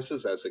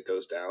caramelizes as it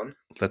goes down?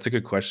 That's a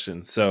good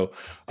question. So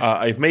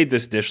I've made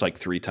this dish like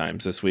 3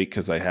 times this week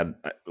because I had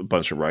a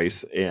bunch of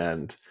rice,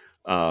 and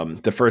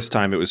the first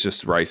time it was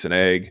just rice and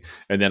egg,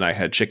 and then I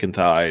had chicken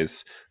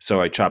thighs.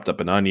 So I chopped up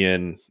an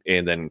onion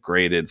and then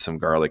grated some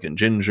garlic and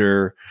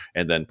ginger,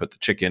 and then put the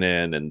chicken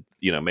in, and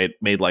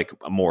made like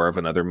more of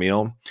another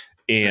meal.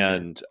 Hmm.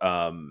 And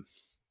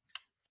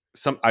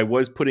I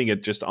was putting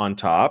it just on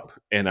top,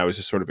 and I was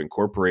just sort of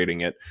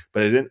incorporating it,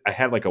 but I didn't. I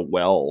had like a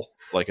well,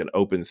 like an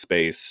open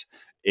space,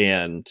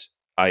 and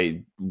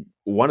I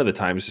one of the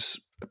times just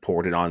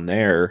poured it on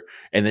there,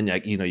 and then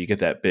like you get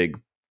that big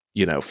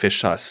fish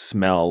sauce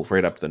smell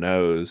right up the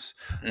nose.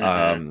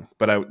 Hmm.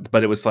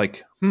 But it was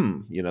like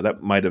that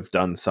might have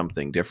done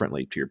something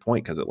differently to your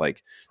point because it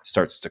like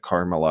starts to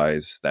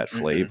caramelize that Hmm.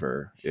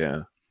 flavor.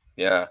 Yeah.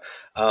 Yeah.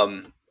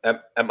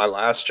 At my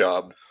last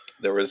job,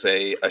 there was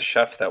a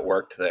chef that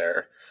worked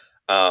there.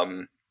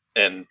 And,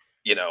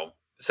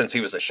 since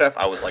he was a chef,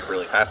 I was like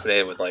really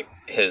fascinated with like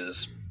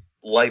his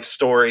life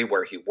story,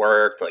 where he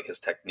worked, like his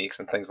techniques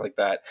and things like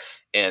that.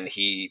 And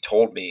he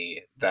told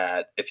me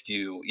that if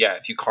you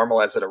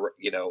caramelize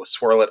it,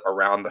 swirl it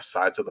around the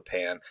sides of the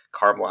pan,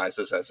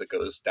 caramelizes as it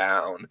goes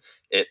down,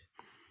 it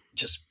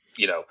just,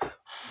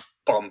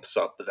 bumps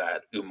up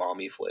that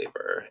umami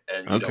flavor,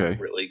 and you don't Okay.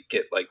 really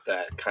get like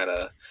that kind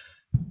of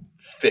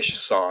fish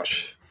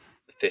sauce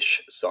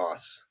fish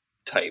sauce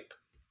type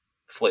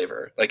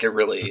flavor. Like it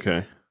really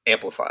Okay.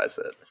 amplifies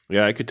it.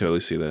 Yeah, I could totally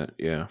see that.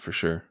 Yeah, for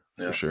sure.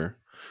 For Yeah. sure.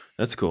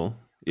 That's cool.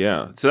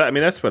 Yeah. So I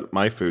mean, that's what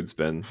my food's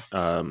been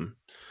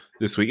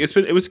this week.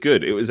 It was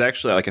good. It was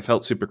actually like I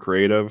felt super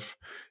creative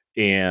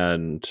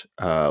and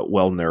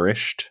well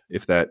nourished.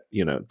 If that,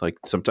 like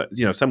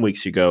sometimes, some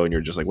weeks you go and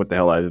you're just like, what the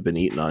hell? I've been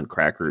eating on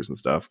crackers and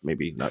stuff.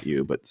 Maybe not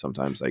you, but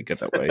sometimes I get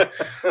that way.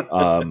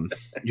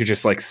 You're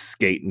just like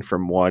skating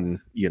from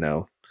one,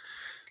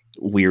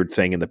 weird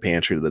thing in the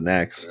pantry to the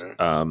next.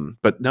 Yeah.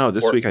 But no,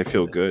 this Or week I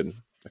feel good.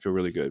 I feel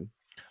really good.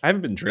 I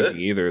haven't been drinking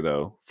good. either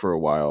though for a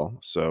while,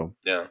 so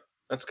Yeah,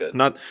 that's good.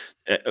 not.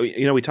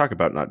 We talk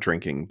about not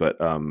drinking, but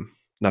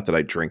not that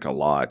I drink a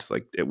lot.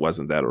 Like it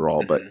wasn't that at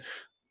all. But Hmm.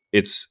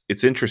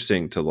 it's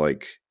interesting to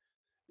like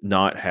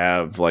not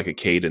have like a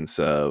cadence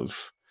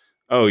of,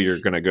 oh, you're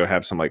gonna go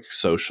have some like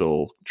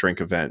social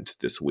drink event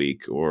this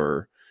week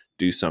or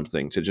do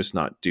something, to just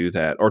not do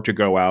that, or to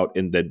go out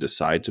and then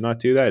decide to not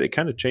do that. It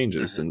kind of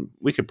changes, Hmm. and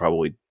we could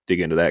probably dig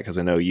into that because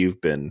I know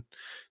you've been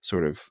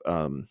sort of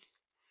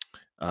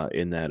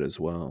in that as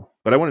well.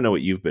 But I want to know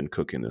what you've been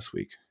cooking this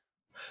week.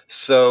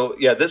 So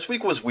yeah, this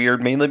week was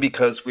weird mainly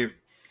because we're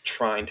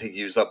trying to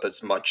use up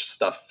as much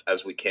stuff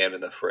as we can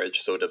in the fridge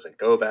so it doesn't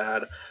go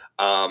bad.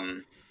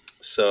 Um,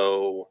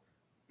 so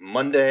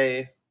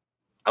Monday,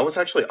 I was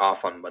actually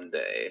off on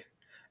Monday,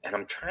 and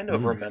I'm trying to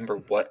Mm. remember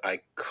what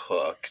I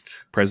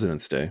cooked.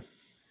 President's Day.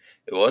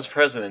 It was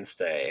President's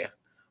Day.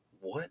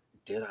 What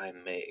did I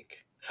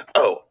make?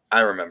 Oh,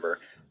 I remember.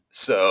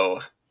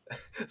 So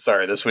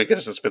sorry, this week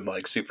has just been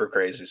like super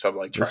crazy, so I'm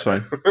like That's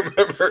trying to fine.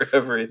 remember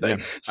everything.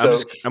 Yeah, So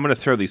I'm gonna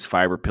throw these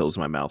fiber pills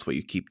in my mouth while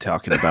you keep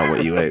talking about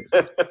what you ate.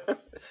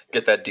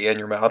 get that D in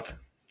your mouth.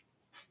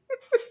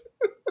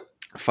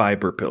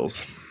 Fiber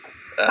pills.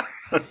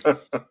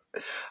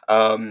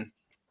 um,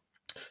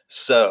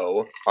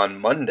 so on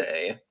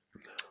Monday,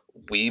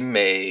 we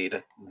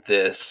made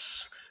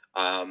this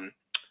um,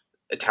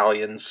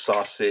 Italian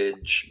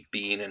sausage,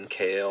 bean, and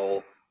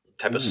kale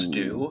type of Ooh,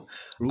 stew.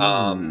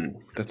 Um,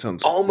 ooh, that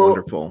sounds almost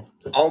wonderful.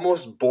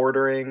 almost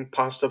bordering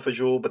pasta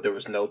fajoule, but there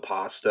was no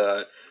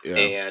pasta. Yeah.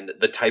 And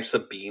the types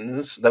of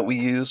beans that we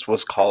used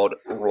was called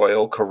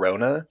Royal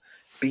Corona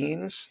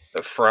beans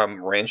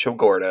from Rancho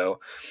Gordo,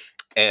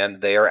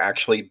 and they are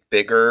actually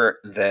bigger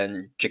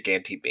than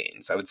Giganti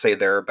beans. I would say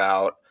they're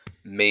about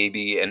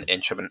maybe an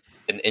inch and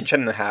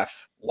a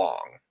half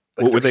long.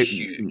 Like What were they're they?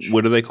 huge.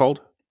 What are they called?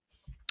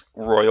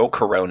 Royal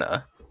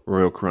Corona.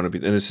 Royal Corona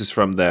beans, and this is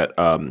from that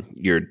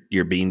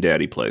your Bean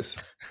Daddy place.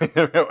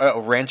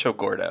 Rancho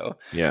Gordo.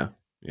 Yeah,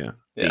 yeah,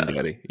 Bean Yeah.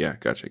 Daddy. Yeah,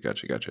 gotcha.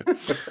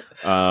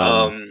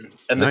 Um,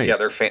 And yeah,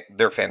 nice.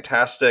 they're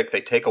fantastic. They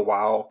take a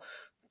while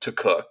to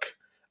cook.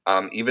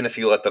 Even if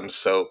you let them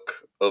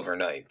soak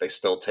overnight, they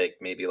still take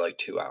maybe like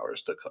 2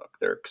 hours to cook.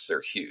 Cause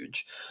they're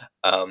huge.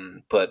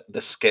 But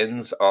the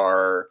skins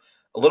are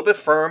a little bit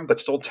firm, but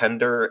still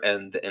tender,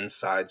 and the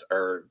insides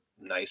are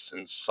nice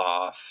and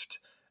soft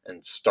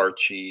and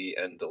starchy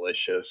and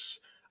delicious.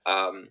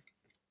 Um,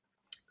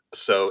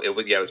 so it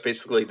was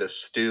basically the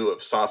stew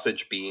of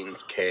sausage,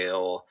 beans,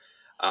 kale,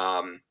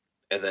 um,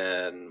 and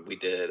then we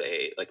did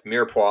a like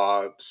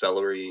mirepoix,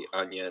 celery,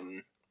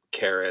 onion,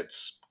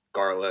 carrots,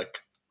 garlic,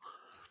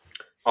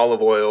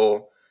 olive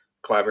oil,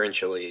 clabber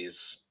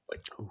chilies.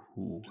 Like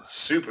Ooh.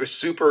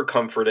 super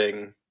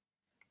comforting.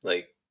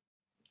 Like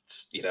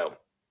you know,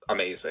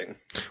 amazing.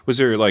 Was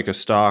there like a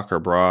stock or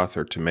broth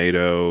or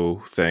tomato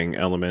thing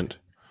element?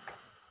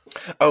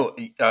 Oh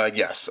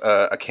yes,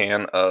 a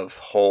can of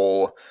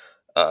whole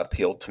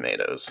peeled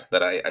tomatoes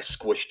that I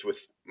squished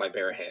with my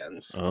bare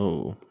hands.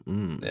 Oh,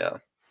 Yeah.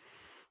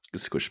 you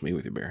squish me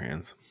with your bare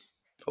hands.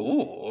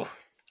 Ooh.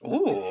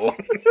 Ooh.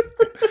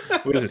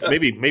 What is this?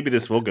 Maybe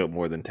this will go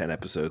more than 10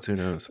 episodes. Who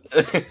knows?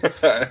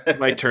 It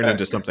might turn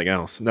into something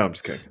else. No, I'm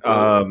just kidding.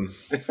 Ooh.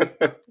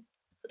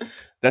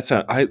 That's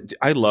a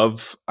I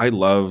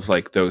love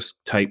like those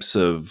types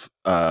of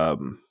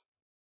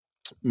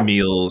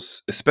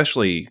meals,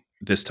 especially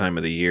this time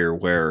of the year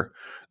where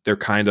they're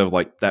kind of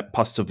like that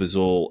pasta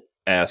visual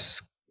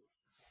esque.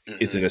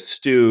 Is it Mhm. a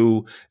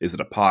stew? Is it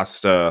a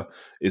pasta?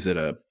 Is it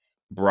a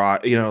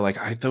broth?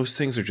 Like those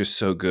things are just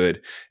so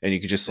good, and you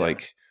could just Yeah.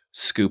 like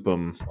scoop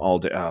them all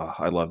day. Oh,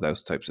 I love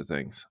those types of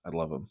things. I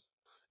love them.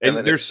 And And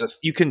then it's there's just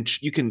you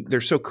can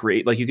they're so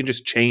creative. Like you can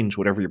just change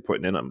whatever you're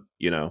putting in them.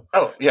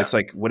 oh yeah. It's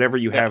like whatever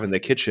you Yeah. have in the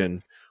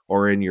kitchen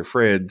or in your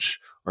fridge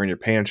or in your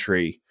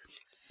pantry,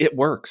 it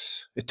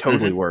works. It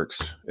totally Hmm.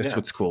 works. It's Yeah.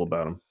 what's cool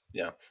about them.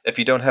 Yeah. If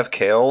you don't have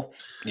kale,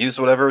 use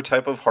whatever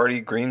type of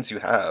hearty greens you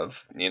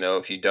have.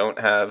 If you don't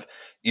have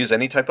use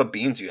any type of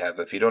beans you have.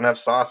 If you don't have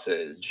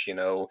sausage, you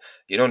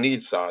don't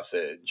need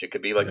sausage. It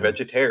could be like Yeah.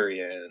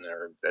 vegetarian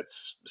or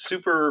that's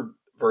super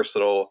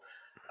versatile.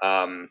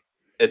 Um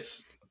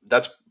it's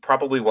that's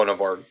probably one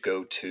of our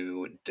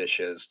go-to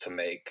dishes to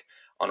make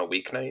on a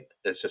weeknight.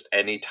 It's just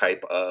any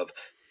type of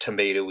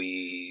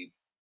tomatoey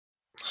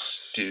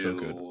So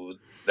good. stew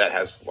that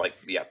has like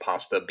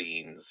pasta,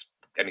 beans,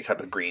 any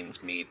type of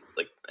greens, meat,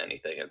 like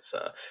anything.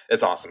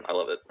 It's awesome. I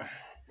love it.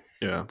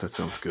 Yeah, that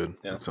sounds good.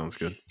 Yeah. That sounds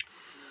good.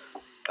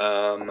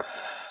 Um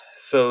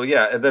so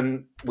yeah, and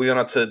then we went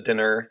out to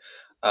dinner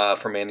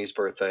for Mandy's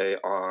birthday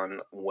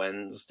on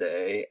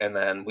Wednesday, and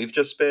then we've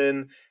just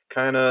been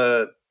kind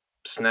of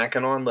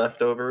snacking on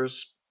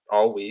leftovers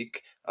all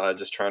week,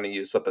 just trying to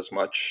use up as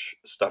much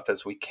stuff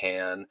as we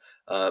can.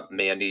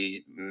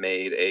 Mandy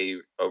made a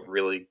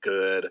really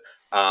good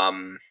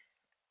um,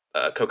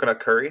 coconut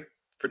curry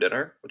for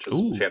dinner, which was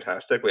Ooh.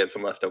 fantastic. We had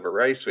some leftover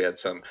rice, we had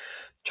some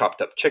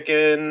chopped up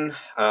chicken,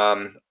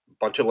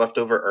 bunch of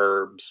leftover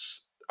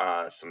herbs,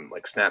 some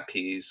like snap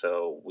peas.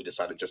 So we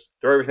decided to just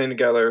throw everything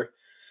together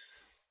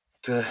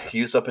to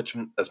use up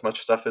as much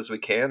stuff as we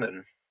can,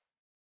 and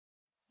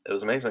it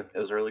was amazing. It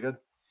was really good.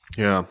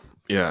 Yeah.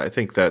 Yeah, I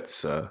think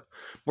that's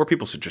more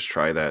people should just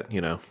try that,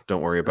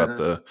 Don't worry about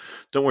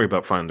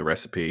Uh-huh. finding the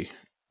recipe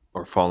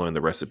or following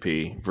the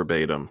recipe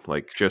verbatim.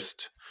 Like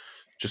just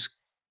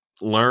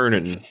learn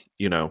and,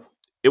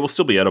 it will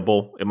still be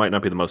edible. It might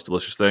not be the most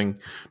delicious thing,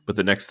 but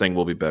the next thing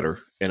will be better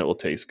and it will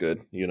taste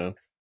good.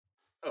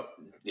 Oh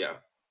yeah,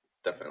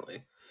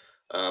 definitely.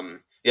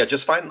 Yeah,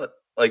 just find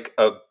like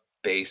a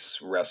base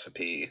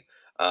recipe,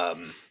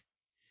 um,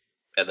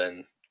 and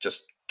then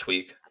just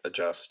tweak,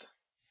 adjust.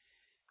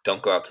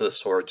 Don't go out to the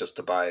store just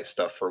to buy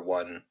stuff for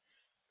one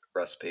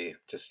recipe.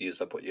 Just use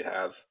up what you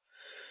have.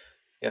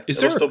 Yeah, Is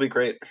it'll there still be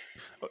great.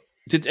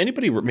 did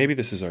anybody maybe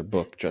this is our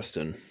book,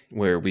 Justin,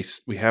 where we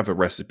have a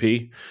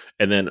recipe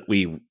and then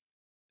we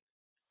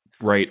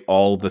write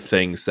all the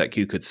things that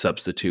you could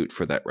substitute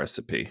for that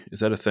recipe. Is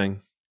that a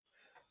thing?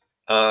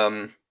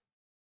 Um,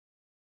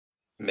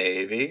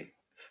 Maybe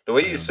the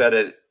way you Um, said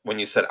it when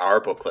you said our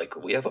book, like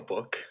we have a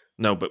book.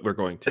 no, but we're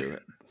going to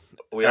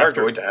We are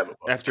after going to have a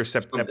book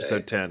someday.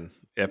 episode 10.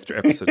 After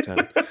episode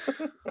 10.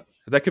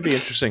 That could be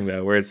interesting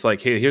though, where it's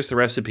like, hey, here's the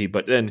recipe,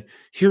 but then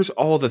here's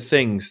all the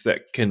things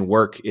that can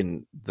work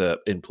in the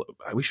input.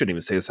 We shouldn't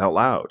even say this out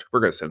loud.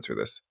 We're going to censor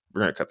this.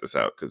 We're going to cut this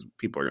out because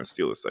people are going to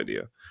steal this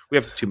idea. We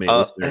have too many Uh,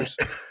 listeners.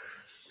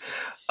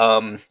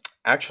 um,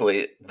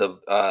 Actually, the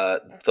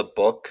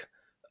book,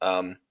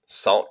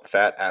 Salt,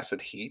 Fat,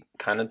 Acid, Heat,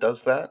 kind of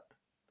does that.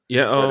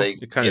 Yeah, Where oh, they,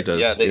 it kind yeah, of does.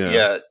 Yeah.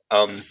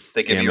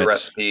 they give Damn you a it.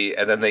 recipe,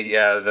 and then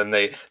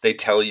they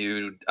tell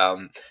you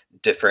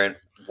different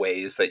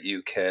ways that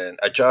you can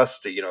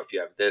adjust. If you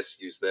have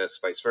this, use this,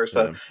 vice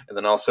versa. Yeah. And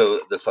then also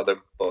this other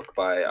book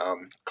by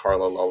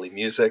Carla Lolly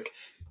Music.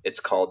 It's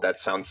called That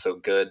Sounds So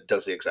Good.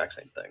 Does the exact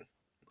same thing.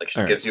 Like she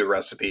All right. gives you a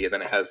recipe, and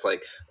then it has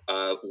like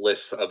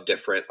lists of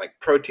different like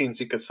proteins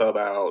you could sub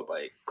out,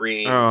 like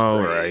greens, All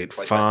right. grains,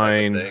 like that type of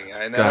Fine. thing.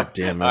 I know, God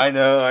damn it. I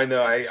know.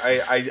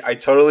 I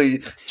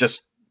totally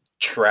just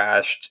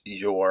trashed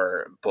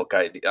our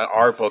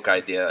book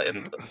idea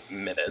in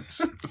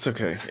minutes. It's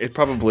okay. You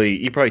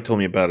probably told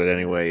me about it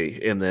anyway,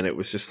 and then it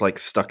was just like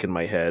stuck in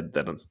my head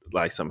that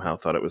I somehow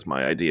thought it was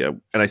my idea,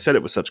 and I said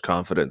it with such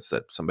confidence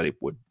that somebody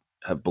would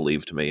have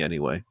believed me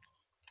anyway.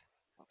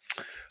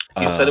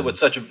 You said it with Um,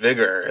 such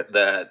vigor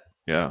that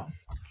yeah,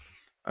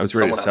 I was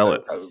ready to someone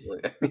out sell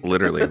there it. probably.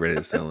 Literally ready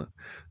to sell it.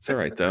 It's all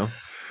right though.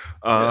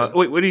 Yeah.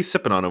 Wait, what are you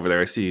sipping on over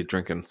there? I see you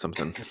drinking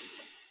something.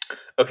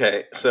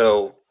 Okay,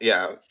 so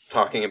yeah,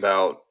 talking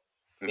about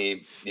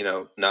me,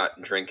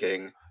 not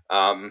drinking.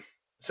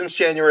 Since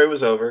January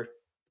was over,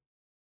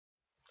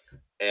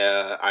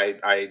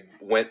 I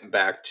went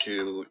back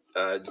to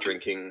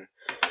drinking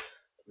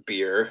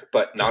beer,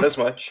 but not as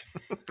much.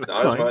 That's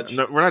Not as fine. much.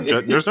 No, we're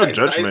not. There's no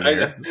judgment I know.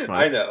 here. It's fine.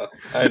 I know.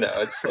 I know.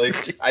 It's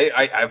like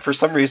I for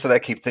some reason I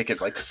keep thinking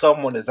like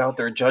someone is out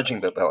there judging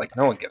them, but like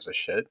no one gives a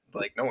shit.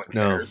 Like no one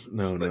No, cares.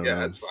 no, It's like no, yeah,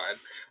 no. it's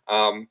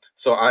fine.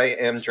 So I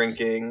am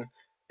drinking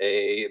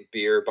a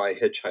beer by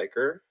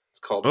Hitchhiker. It's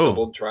called Oh,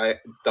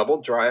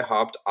 Double Dry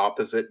Hopped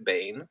Opposite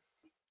Bane.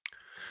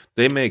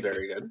 they make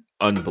Very good.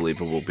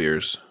 unbelievable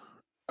beers.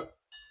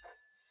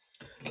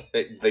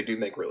 They do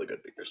make really good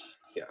beers.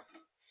 Yeah.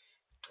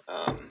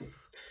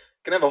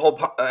 Can have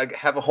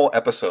a whole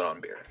episode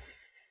on beer.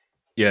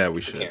 Yeah, we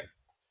We should. can't.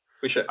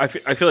 We should. I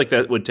feel like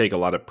that would take a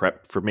lot of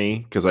prep for me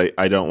because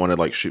I don't want to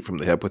like shoot from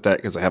the hip with that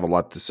because I have a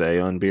lot to say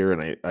on beer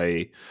and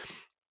I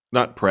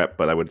not prep,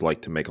 but I would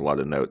like to make a lot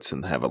of notes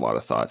and have a lot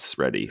of thoughts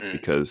ready Mm.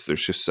 because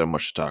there's just so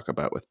much to talk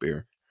about with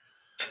beer.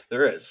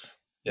 There is.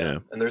 Yeah. Yeah.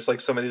 And there's like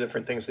so many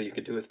different things that you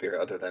could do with beer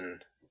other than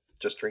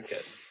just drink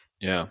it.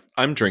 Yeah.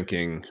 I'm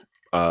drinking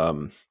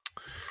um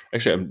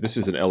actually this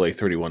is an LA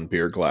 31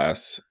 beer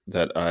glass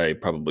that I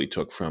probably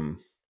took from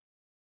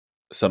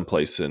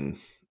someplace in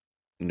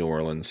New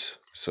Orleans.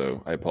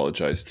 So I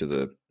apologize to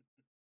the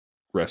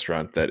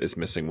restaurant that is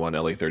missing one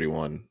LA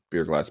 31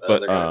 beer glass. But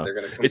They're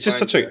gonna come it's just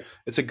find such a you.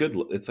 it's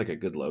like a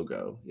good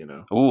logo.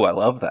 Ooh, I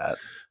love that.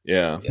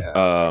 Yeah.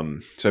 Yeah.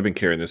 So I've been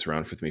carrying this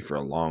around with me for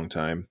a long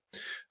time.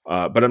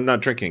 But I'm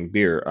not drinking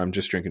beer. I'm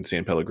just drinking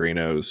San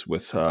Pellegrinos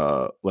with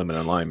lemon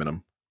and lime in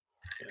them.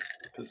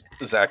 Because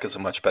Zach is a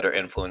much better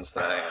influence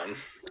than I am.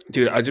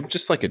 Dude, I'm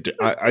just like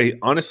I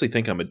honestly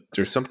think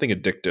there's something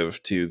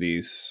addictive to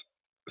these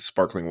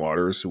sparkling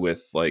waters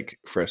with like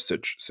fresh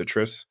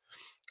citrus.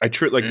 They're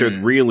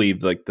Mm. really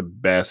like the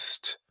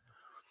best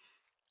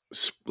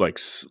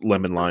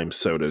lemon lime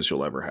sodas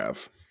you'll ever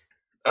have.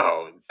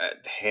 Oh,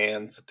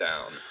 hands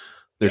down.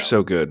 They're Yeah.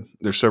 so good.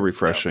 They're so Yeah.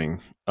 refreshing.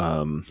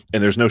 And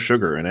there's no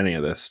sugar in any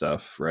of this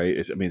stuff, right?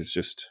 I mean, it's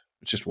just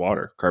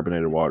water,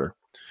 carbonated water,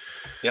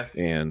 Yeah.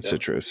 and Yeah.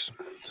 citrus.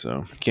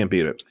 So can't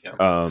beat it. Yeah.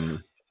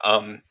 Um,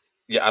 Um,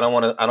 yeah, I don't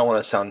want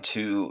to sound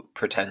too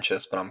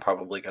pretentious, but I'm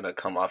probably going to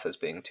come off as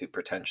being too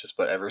pretentious.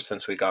 But ever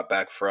since we got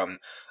back from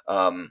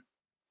um,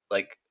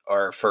 like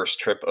our first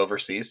trip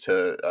overseas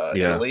to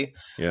yeah, Italy,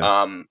 yeah,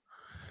 um,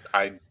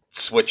 I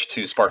switched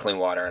to sparkling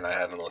water, and I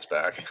haven't looked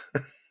back.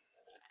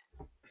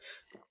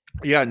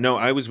 yeah. No,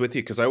 I was with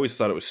you because I always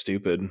thought it was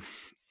stupid.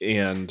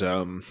 And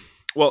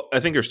well, I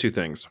think there's two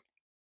things.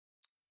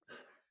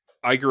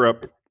 I grew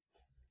up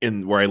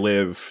in where I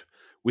live.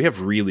 We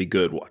have really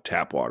good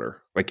tap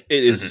water. Like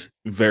it is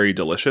Hmm. very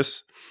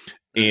delicious,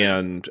 Hmm.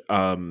 and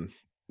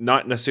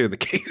not necessarily the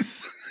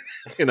case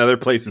in other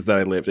places that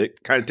I lived.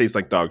 It kind of tastes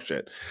like dog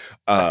shit.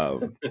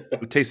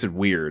 It tasted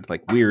weird,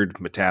 like weird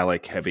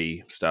metallic,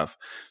 heavy stuff.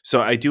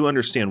 So I do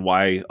understand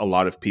why a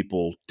lot of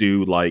people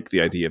do like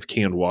the idea of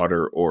canned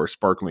water or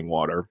sparkling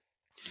water.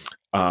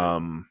 Hmm.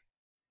 Um,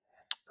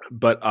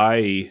 but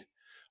I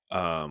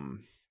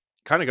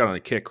kind of got on a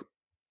kick.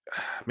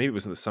 Maybe it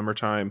was in the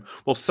summertime.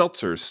 Well,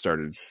 seltzers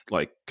started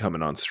like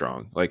coming on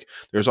strong. Like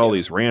there's all Yeah.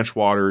 these ranch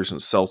waters and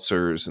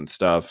seltzers and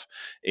stuff,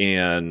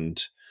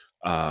 and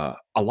a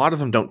lot of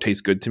them don't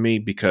taste good to me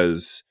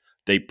because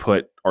they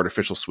put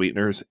artificial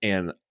sweeteners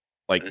and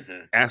like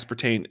Hmm.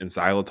 aspartame and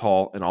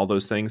xylitol and all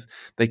those things.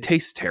 They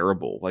taste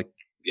terrible. Like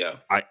Yeah.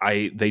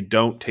 they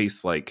don't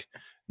taste like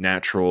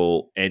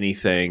natural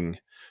anything,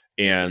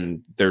 Hmm.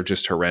 and they're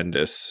just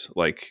horrendous.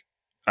 Like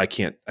I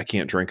can't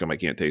drink them. I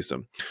can't taste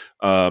them.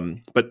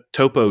 But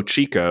Topo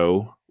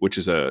Chico, which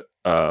is a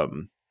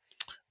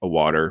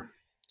water,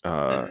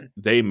 Hmm.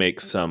 they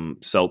make some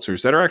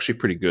seltzers that are actually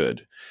pretty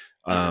good.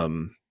 Hmm.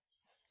 Um,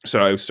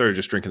 so I started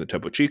just drinking the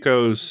Topo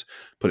Chicos,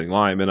 putting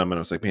lime in them, and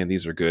I was like, man,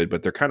 these are good,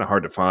 but they're kind of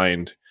hard to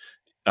find.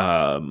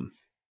 Um,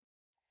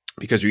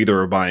 because you either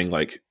are buying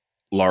like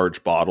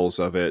large bottles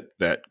of it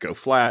that go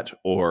flat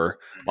or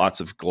Hmm. lots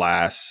of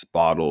glass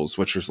bottles,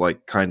 which is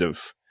like kind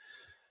of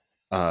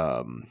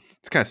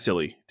it's kind of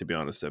silly to be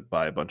honest to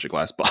buy a bunch of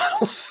glass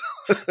bottles.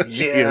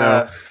 you know,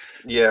 Yeah.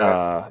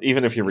 Yeah.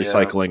 even if you're Yeah.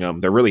 recycling them,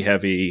 they're really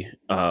heavy.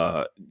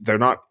 They're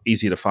not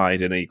easy to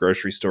find in any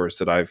grocery stores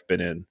that I've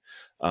been in.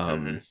 Hmm.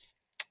 Um,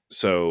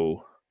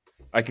 so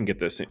I can get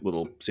this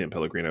little San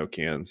Pellegrino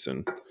cans,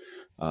 and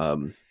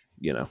um,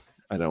 you know,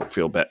 I don't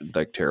feel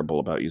like terrible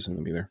about using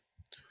them either.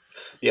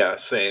 Yeah.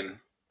 Same.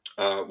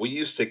 We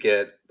used to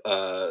get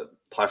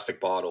plastic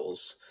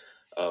bottles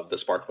of the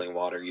sparkling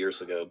water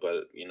years ago,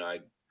 but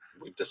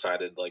we've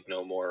decided like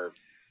no more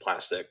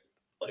plastic.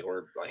 Like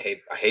I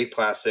hate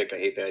plastic. I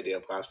hate the idea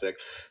of plastic.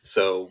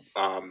 So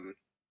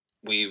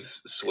we've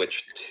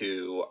switched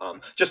to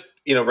just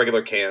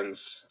regular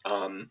cans.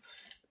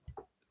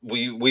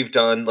 We've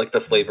done like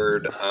the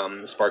flavored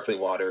sparkling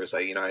waters.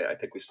 I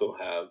think we still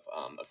have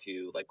a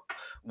few like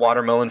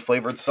watermelon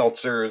flavored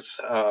seltzers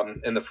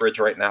in the fridge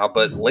right now.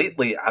 But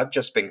lately, I've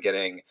just been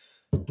getting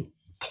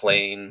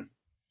plain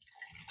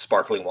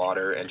sparkling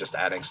water and just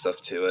adding stuff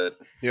to it.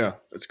 Yeah,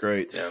 that's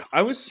great. Yeah.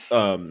 I was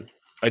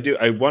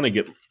I want to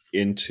get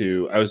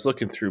into I was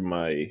looking through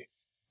my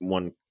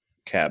one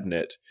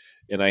cabinet,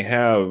 and I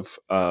have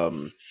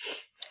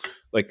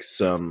like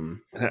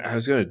some I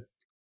was going to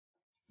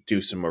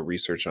do some more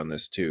research on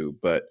this too,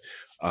 but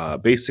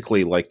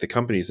basically like the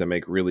companies that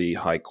make really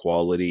high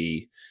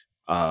quality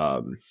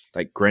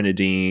like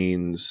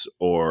grenadines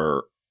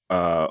or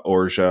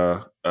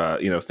orgeat,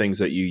 things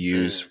that you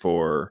use Mm.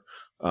 for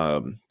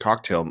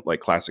cocktail, like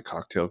classic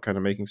cocktail kind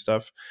of making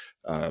stuff.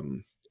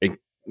 And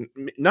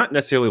not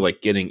necessarily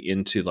like getting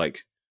into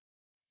like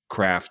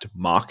craft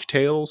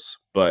mocktails,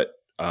 but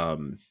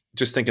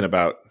just thinking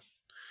about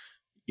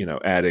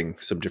adding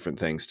some different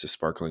things to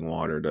sparkling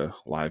water to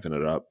liven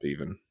it up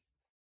even.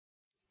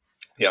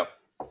 Yeah.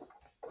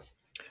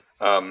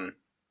 Um,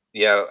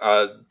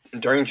 yeah.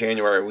 During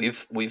January,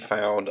 we've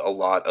found a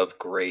lot of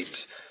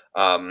great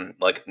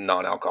like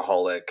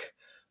non-alcoholic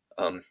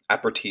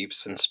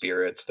aperitifs and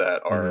spirits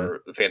that Hmm. are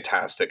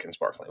fantastic in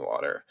sparkling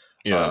water.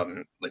 Yeah.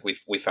 Like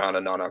we found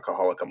a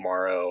non-alcoholic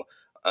Amaro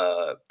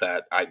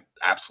that I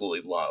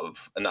absolutely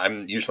love, and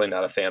I'm usually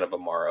not a fan of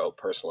Amaro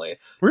personally.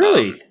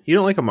 Really? Um, You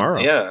don't like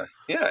Amaro? yeah,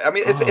 yeah. I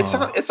mean, it's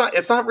not Oh, it's not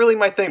it's not really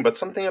my thing, but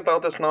something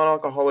about this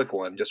non-alcoholic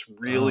one just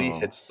really oh.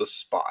 hits the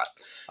spot,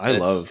 I and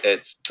it's love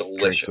drinks with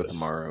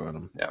delicious. Amaro in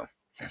them. Yeah,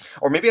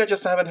 or maybe I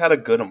just haven't had a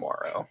good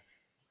Amaro.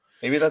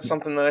 Maybe that's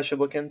something that I should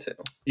look into.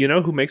 You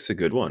know who makes a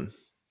good one?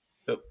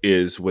 Yep.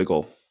 Is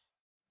Wiggle.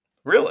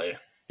 Really?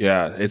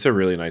 Yeah, it's a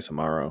really nice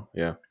Amaro.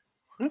 Yeah.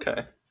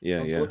 Okay, Yeah, I'll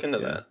have to yeah, look into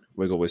yeah. that.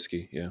 Wiggle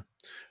whiskey. Yeah.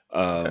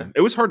 Okay.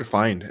 It was hard to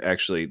find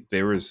actually.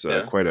 There was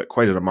Yeah. quite an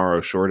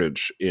Amaro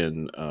shortage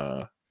in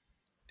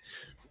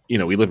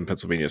we live in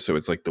Pennsylvania, so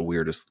it's like the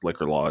weirdest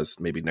liquor laws,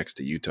 maybe next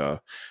to Utah.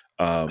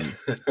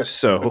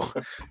 So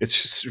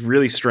it's just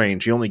really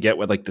strange. You only get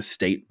what like the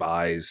state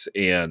buys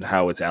and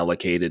how it's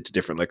allocated to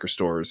different liquor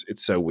stores.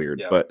 It's so weird,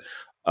 Yeah. but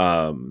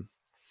um,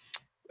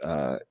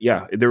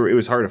 yeah, it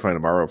was hard to find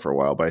Amaro for a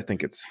while, but I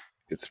think it's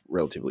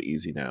relatively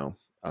easy now.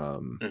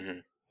 Mm-hmm.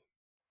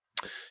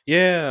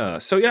 Yeah.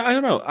 So yeah, I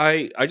don't know.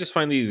 I just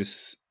find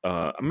these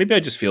maybe I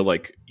just feel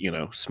like,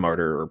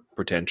 smarter or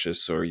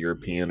pretentious or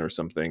European or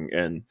something,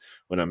 and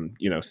when I'm,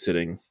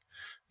 sitting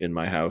in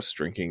my house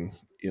drinking,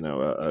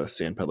 a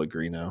San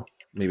Pellegrino,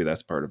 maybe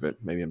that's part of it.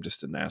 Maybe I'm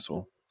just an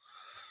asshole.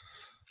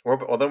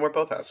 Well, then we're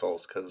both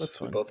assholes because That's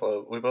we fine. both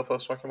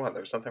love smoking pot.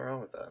 There's nothing wrong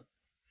with that.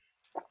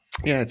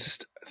 Yeah, it's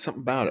just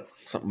something about it.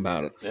 Something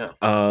about it. Yeah.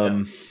 Yeah.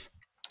 Um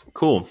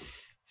cool.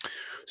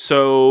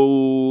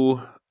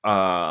 So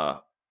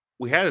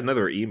we had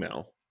another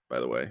email,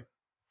 by the way.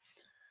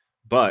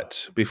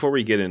 But before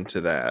we get into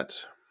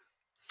that,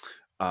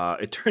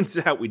 it turns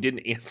out we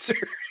didn't answer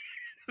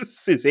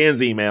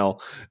Suzanne's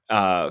email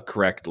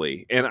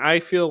correctly. And I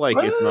feel like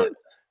it's not, What?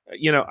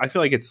 I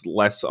feel like it's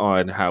less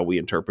on how we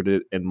interpret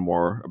it and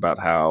more about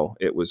how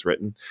it was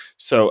written.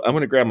 So I'm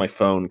going to grab my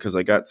phone because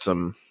I got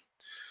some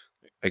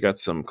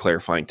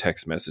clarifying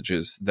text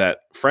messages that,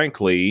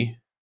 frankly,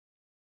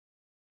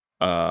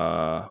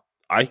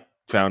 I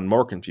found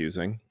more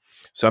confusing.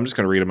 So I'm just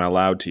going to read them out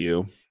loud to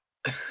you,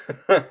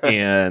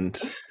 and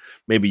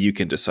maybe you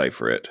can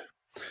decipher it.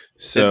 Now,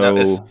 So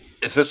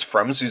is this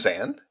from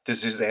Suzanne? Did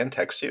Suzanne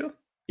text you?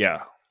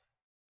 yeah,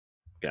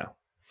 yeah.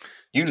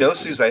 You know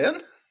Texted me.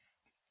 Suzanne?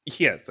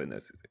 Yes, I know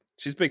Suzanne.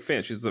 She's a big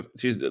fan. She's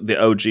the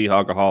OG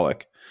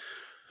hogaholic.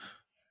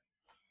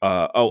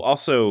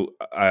 Also,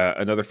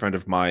 another friend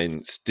of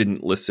mine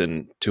didn't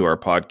listen to our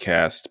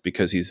podcast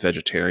because he's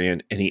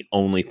vegetarian, and he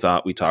only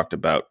thought we talked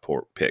about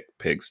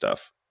pig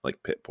stuff,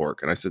 like pit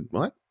pork. And I said,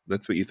 "What?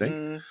 That's what you think?"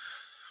 Mm,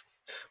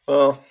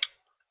 well,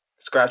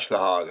 scratch the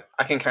hog.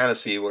 I can kind of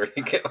see where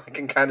you get. I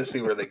can kind of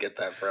see where they get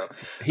that from.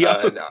 He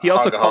also No, he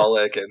also called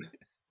hogaholic and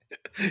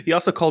he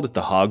also called it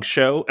the Hog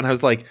Show, and I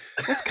was like,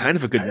 "That's kind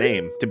of a good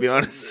name, to be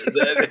honest."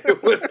 I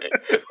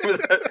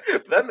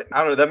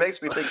don't know. That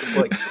makes me think of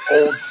like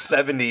old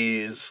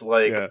 '70s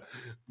like Yeah,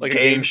 like a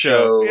game game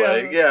show. show.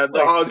 Like Yeah, yeah, the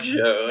like hog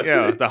show.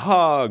 yeah, the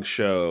Hog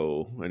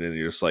Show, and then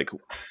you're just like,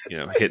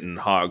 hitting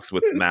hogs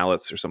with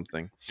mallets or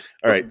something.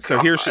 All Oh right, so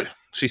here she, God.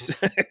 she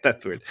said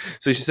that's weird.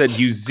 So she said,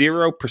 "You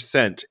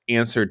 0%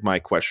 answered my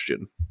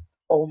question,"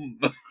 Um,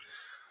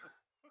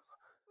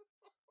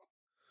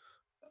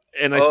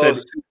 and I oh, said,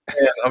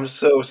 Suzanne, I'm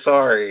so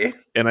sorry.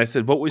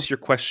 "What was your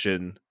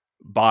question?"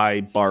 By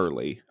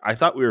barley. I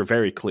thought we were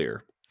very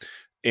clear,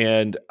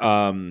 and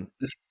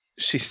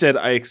she said,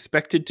 "I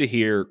expected to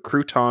hear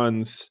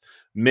croutons,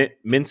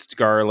 minced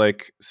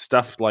garlic,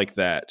 stuff like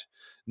that.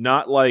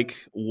 Not like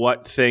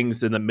what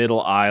things in the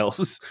middle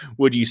aisles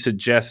would you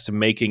suggest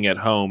making at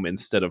home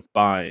instead of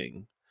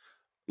buying?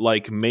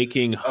 Like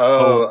making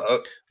home,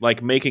 Oh,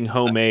 like making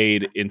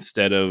homemade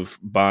instead of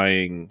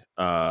buying,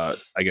 I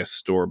guess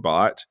store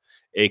bought,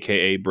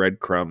 aka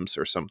breadcrumbs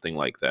or something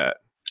like that.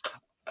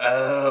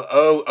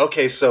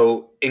 okay.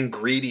 So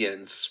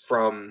ingredients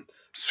from the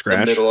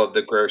Scratch. middle of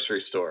the grocery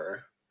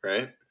store,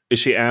 right? Is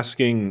she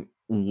asking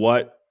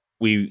what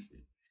we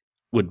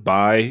would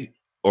buy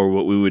or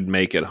what we would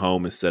make at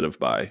home instead of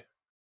buy?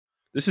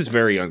 This is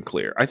very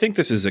unclear. I think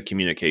this is a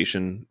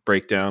communication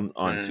breakdown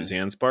on Mm.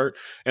 Suzanne's part.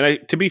 And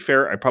to be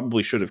fair, I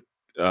probably should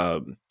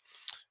have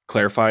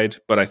clarified,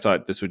 but I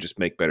thought this would just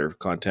make better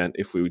content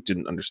if we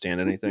didn't understand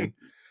anything.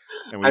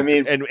 And I we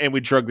mean, and we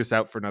drug this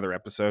out for another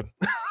episode.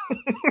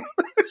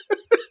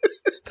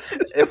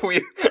 if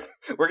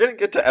we're gonna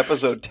get to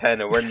episode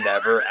 10 and we're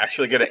never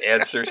actually gonna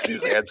answer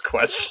Suzanne's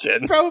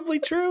question. Probably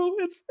true.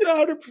 It's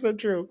 100%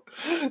 true.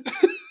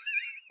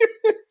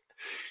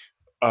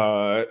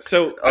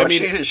 So Oh, I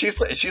mean,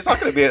 she's not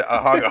gonna be a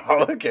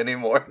hogaholic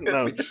anymore.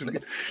 no,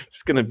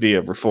 she's gonna be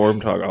a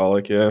reformed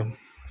hogaholic. Yeah,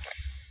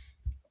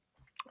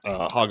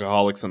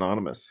 Hogaholics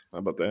Anonymous. How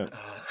about that?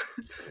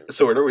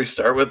 So where do we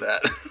start with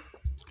that?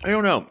 I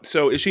don't know.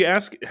 So is she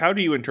ask? How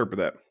do you interpret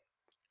that?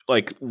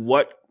 Like,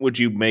 what would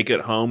you make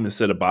at home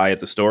instead of buy at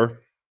the store?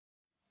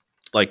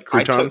 Like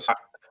I took croutons?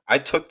 I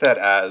took that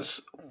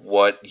as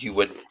what you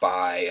would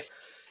buy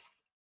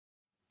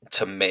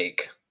to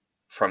make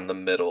from the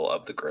middle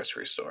of the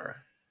grocery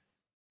store.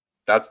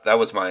 That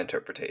was my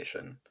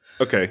interpretation.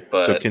 Okay,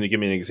 so But can you give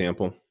me an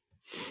example?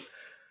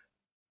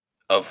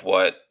 of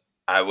what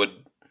I would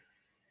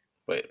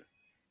wait.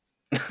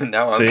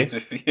 Now I'm See,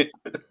 confused.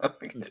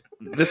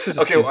 this is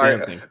a Okay, well, all Suzanne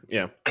right. thing.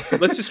 Yeah,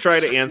 let's just try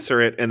to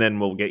answer it, and then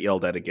we'll get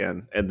yelled at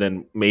again, and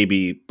then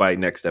maybe by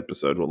next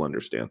episode we'll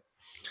understand.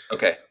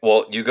 Okay,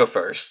 well, you go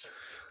first.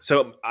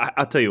 So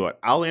I'll tell you what.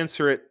 I'll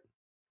answer it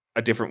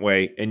a different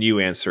way, and you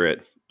answer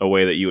it a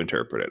way that you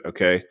interpret it.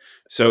 Okay.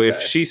 So if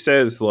Okay. she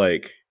says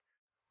like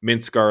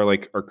minced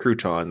garlic or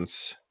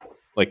croutons,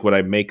 like would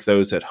I make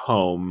those at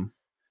home?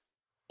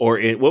 Or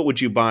what would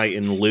you buy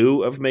in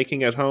lieu of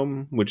making at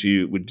home? Did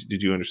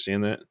you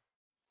understand that?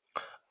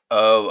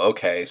 Oh,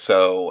 okay.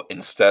 So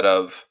instead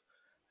of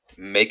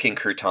making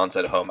croutons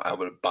at home, I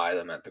would buy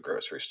them at the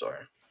grocery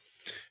store,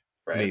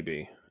 right?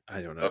 Maybe.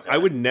 I don't know. I Okay.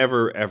 would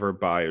never ever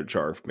buy a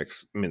jar of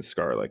minced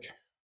garlic.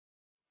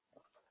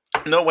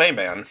 No way,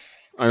 man.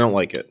 I don't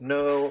like it.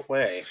 No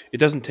way. It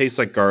doesn't taste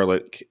like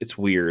garlic. It's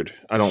weird.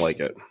 I don't like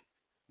it.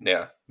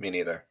 Yeah, me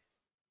neither.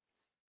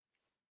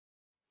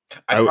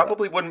 I I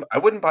probably wouldn't. I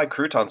wouldn't buy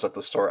croutons at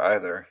the store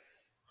either.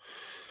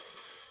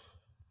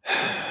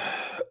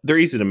 they're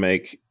easy to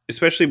make,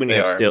 especially when you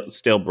They have are.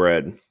 stale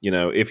bread. You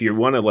know, if you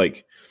want to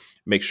like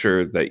make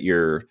sure that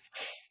you're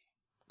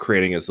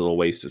creating as little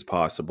waste as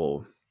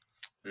possible,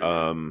 Hmm.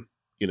 um,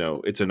 you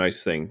know, it's a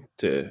nice thing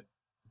to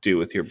do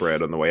with your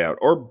bread on the way out,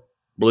 or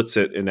blitz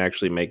it and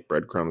actually make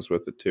breadcrumbs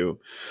with it too.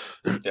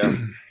 Yeah.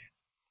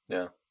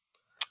 Yeah.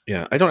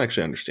 Yeah, I don't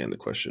actually understand the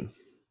question.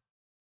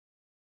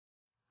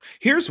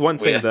 Here's one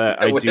We thing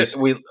that I we do.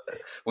 we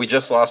we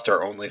just lost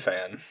our only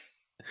fan.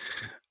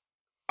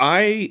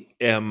 I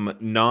am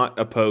not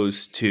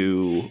opposed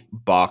to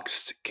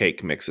boxed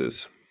cake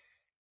mixes.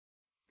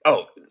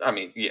 Oh, I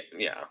mean, yeah,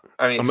 yeah.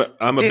 I mean,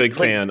 I'm a big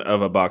like, fan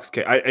of a box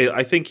cake.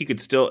 I think you could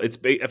still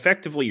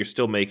effectively you're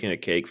still making a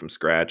cake from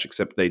scratch,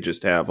 except they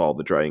just have all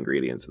the dry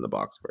ingredients in the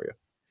box for you.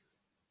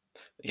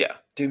 yeah,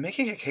 dude,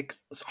 making a cake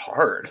is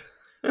hard.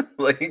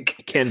 Like,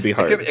 It can be it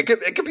could hard.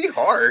 it could be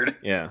hard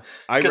Yeah,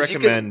 I because you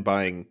can. recommend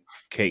buying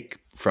cake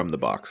from the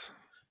box.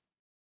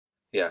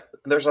 Yeah,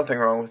 there's nothing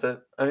wrong with it.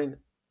 I mean,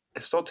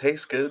 it still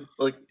tastes good.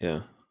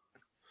 Yeah,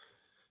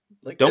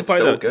 Like don't it's buy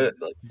still the good.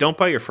 Like, don't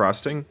buy your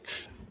frosting.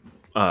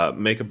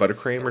 Make a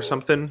buttercream or oh,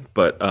 something.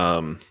 But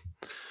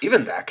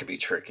even that could be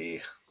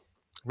tricky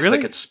because it really,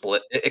 could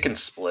split. It can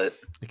split,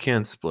 it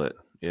can split.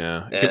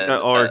 Yeah, it could,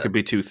 and or it could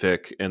be too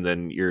thick, and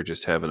then you're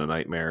just having a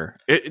nightmare.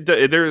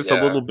 There is a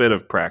yeah. little bit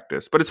of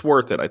practice, but it's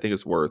worth it. I think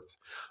it's worth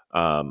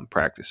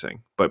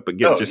practicing. But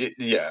get Oh,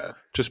 yeah,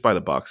 just buy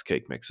the box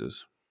cake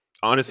mixes.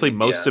 Honestly,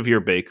 most yeah, of your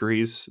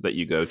bakeries that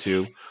you go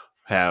to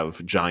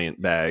have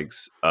giant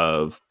bags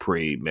of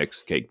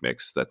pre-mixed cake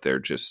mix that they're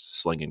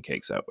just slinging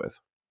cakes out with.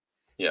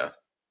 yeah.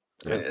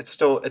 I mean, Yeah, it's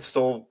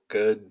still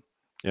good.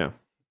 yeah.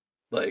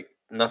 Like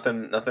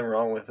nothing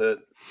wrong with it.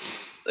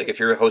 Like if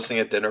you're hosting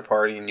a dinner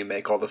party and you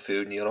make all the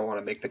food and you don't want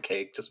to make the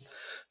cake, just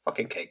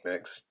fucking cake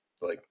mix.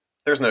 Like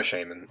there's no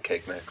shame in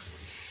cake mix.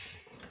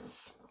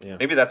 Yeah,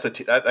 Maybe that's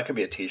that could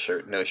be a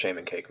T-shirt. No shame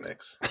in cake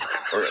mix,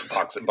 or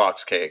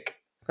box cake.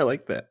 I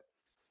like that.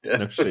 Yeah.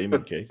 No shame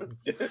in cake.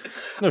 Yeah.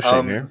 There's no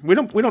shame here. We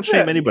don't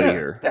shame Yeah, anybody yeah,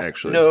 here. yeah.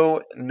 Actually,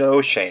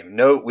 No shame.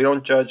 No, we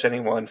don't judge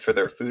anyone for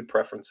their food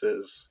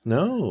preferences.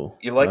 no,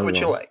 You not like at what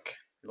you all. like.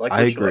 You like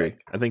I what you agree. like.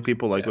 I think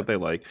people like Yeah. what they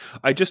like.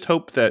 I just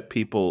hope that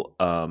people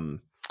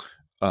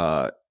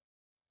uh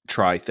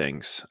try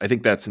things. I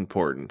think that's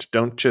important.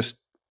 Don't just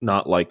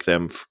not like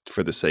them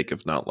for the sake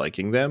of not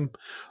liking them.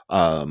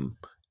 Um,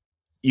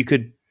 you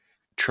could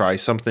try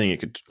something. It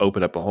could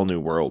open up a whole new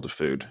world of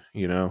food,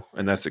 you know,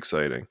 and that's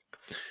exciting.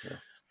 Yeah.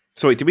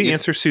 So wait, did we You,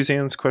 answer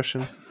Suzanne's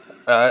question?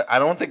 I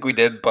don't think we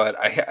did, but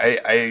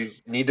I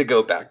need to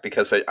go back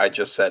because I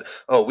just said,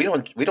 oh, we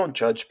don't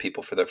judge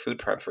people for their food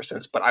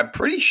preferences, but I'm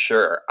pretty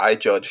sure I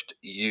judged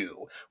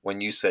you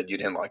when you said you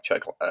didn't like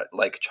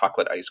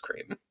chocolate ice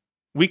cream.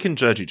 We can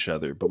judge each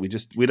other, but we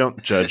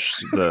don't judge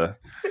the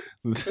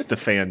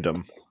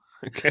fandom.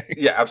 Okay.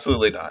 Yeah,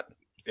 absolutely not.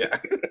 Yeah,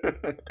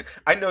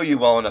 I know you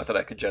well enough that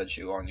I could judge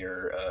you on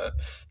your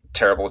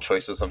terrible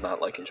choices of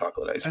not liking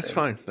chocolate ice That's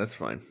cream. fine. That's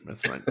fine.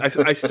 That's fine.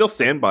 I still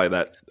stand by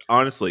that.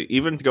 Honestly,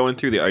 even going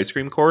through the ice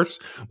cream course,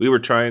 we were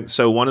trying.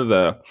 So one of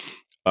the,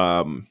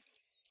 um,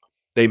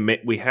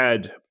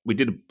 we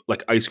did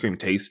like ice cream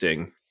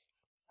tasting,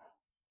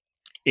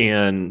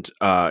 and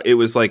it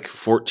was like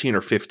 14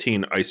 or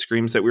 15 ice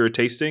creams that we were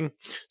tasting.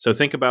 So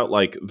think about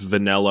like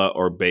vanilla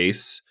or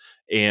base,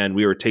 and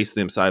we were tasting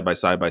them side by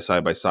side by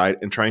side by side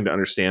and trying to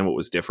understand what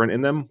was different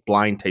in them,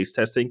 blind taste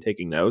testing,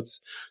 taking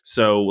notes.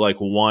 So like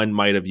one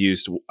might have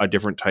used a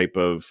different type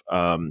of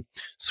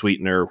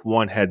sweetener,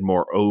 one had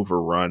more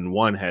overrun,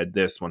 one had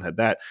this, one had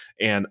that,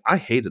 and I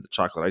hated the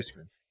chocolate ice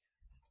cream.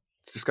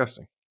 It's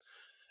disgusting.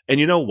 And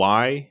you know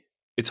why?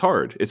 It's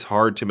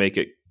hard to make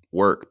it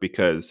work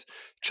because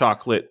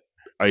chocolate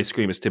ice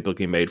cream is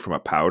typically made from a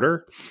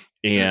powder.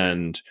 Hmm.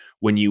 And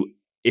when you,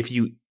 if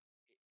you,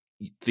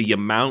 the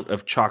amount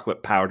of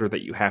chocolate powder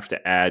that you have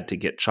to add to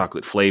get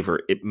chocolate flavor,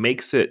 it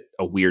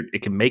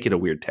can make it a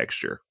weird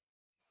texture.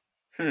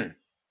 Hmm.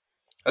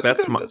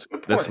 That's my, That's a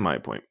good that's point. my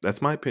point.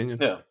 That's my opinion.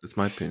 Yeah. That's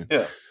my opinion.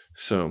 Yeah.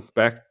 So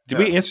did Yeah.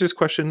 we answer this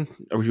question?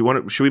 Or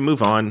should we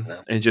move on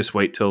No. and just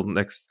wait till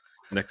next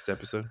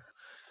episode?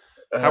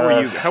 Uh,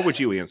 How would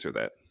you answer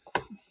that?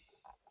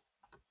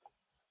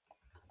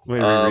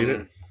 Want me to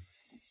reread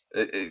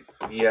it?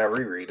 um. Yeah.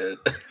 Reread it.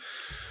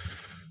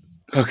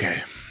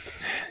 Okay.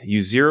 You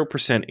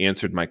 0%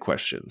 answered my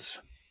questions.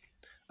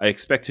 I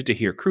expected to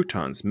hear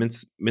croutons,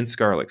 minced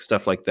garlic,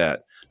 stuff like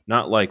that.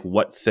 Not like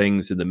what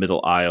things in the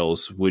middle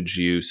aisles would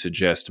you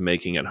suggest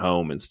making at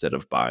home instead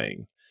of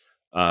buying?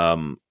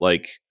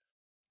 Like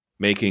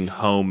making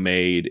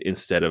homemade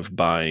instead of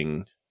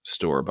buying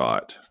store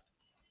bought,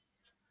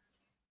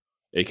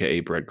 aka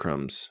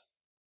breadcrumbs,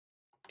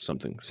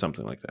 something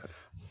like that.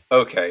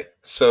 Okay,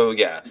 so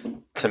yeah,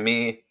 to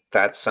me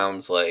that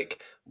sounds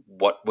like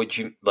what would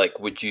you like?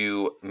 Would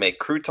you make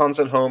croutons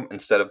at home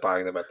instead of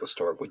buying them at the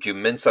store? Would you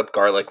mince up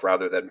garlic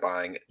rather than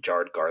buying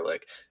jarred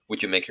garlic?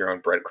 Would you make your own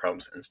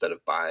breadcrumbs instead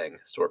of buying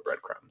store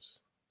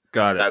breadcrumbs?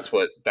 Got it.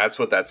 That's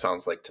what that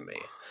sounds like to me.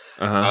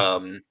 Uh huh.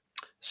 Um,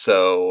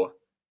 So,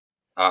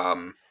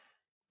 um,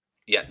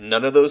 yeah,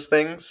 none of those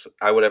things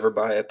I would ever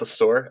buy at the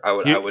store. I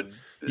You would.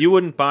 you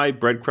wouldn't buy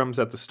breadcrumbs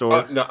at the Oh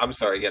store? no, I'm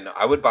sorry. Yeah, no,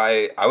 I would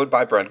buy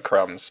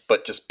breadcrumbs,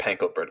 but just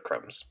panko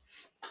breadcrumbs.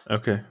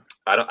 Okay.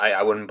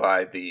 I wouldn't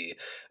buy the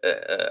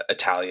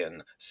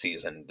Italian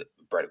seasoned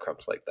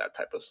breadcrumbs like that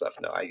type of stuff.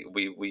 No,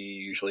 we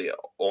usually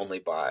only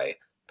buy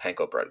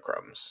panko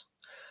breadcrumbs.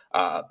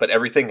 But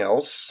everything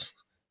else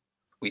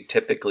we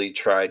typically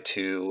try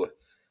to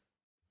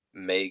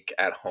make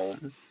at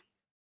home.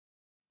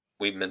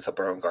 We mince up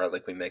our own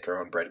garlic. We make our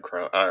own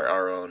breadcrumb,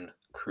 our own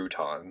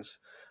croutons.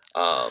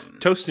 Um,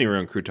 Toasting your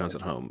own croutons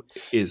at home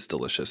is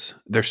delicious.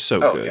 They're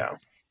so oh good. yeah,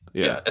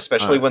 yeah. Yeah.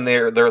 Especially when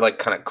they're like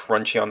kind of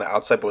crunchy on the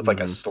outside, but with like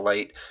a Mhm.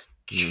 slight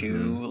Mhm.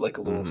 chew, like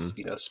a little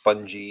Mhm.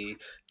 spongy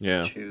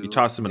Yeah. You chew.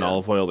 toss them in Yeah,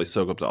 olive oil, they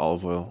soak up the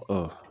olive oil.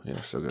 Oh,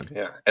 yeah, so good.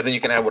 yeah. And then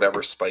you can add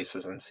whatever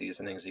spices and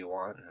seasonings you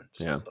want. And it's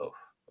Yeah. just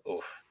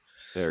oh,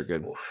 They're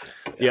good.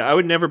 yeah. Yeah, I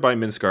would never buy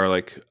minced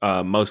garlic,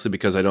 mostly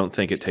because I don't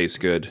think it tastes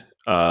good.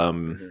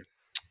 Hmm.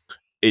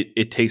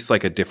 It tastes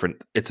like a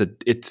different.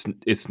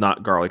 It's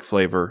not garlic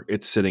flavor.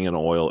 It's sitting in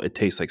oil. It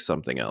tastes like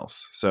something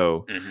else.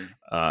 So, Hmm.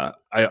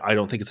 I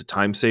don't think it's a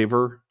time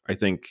saver. I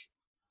think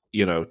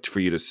for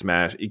you to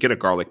smash, you get a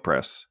garlic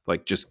press.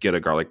 Like just get a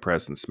garlic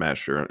press and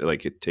smash your.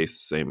 Like it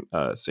tastes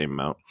the same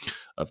amount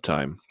of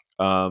time.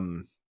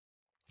 Um,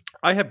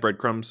 I have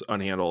breadcrumbs on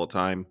hand all the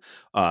time,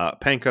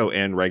 panko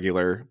and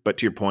regular. But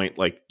to your point,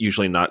 like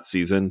usually not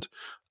seasoned,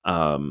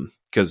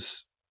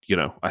 because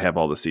I have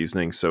all the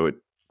seasonings, so it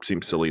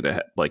seems silly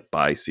to like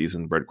buy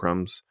seasoned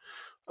breadcrumbs.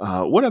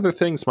 What other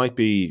things might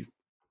be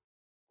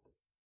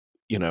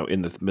in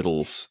the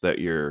middles that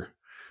you're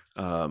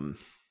um,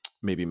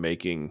 maybe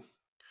making?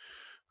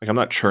 Like I'm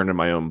not churning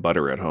my own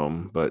butter at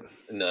home, but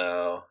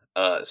No,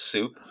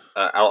 soup.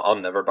 I'll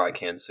never buy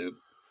canned soup.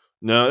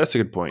 no, that's a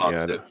good point. Hot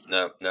Yeah, soup.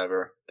 No,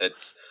 never.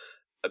 It's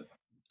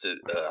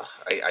uh,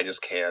 I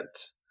just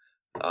can't.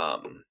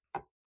 Um,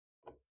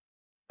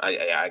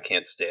 I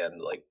can't stand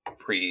like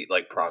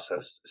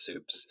processed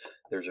soups.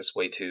 They're just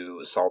way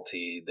too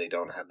salty. They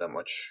don't have that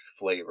much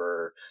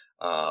flavor.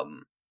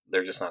 Um,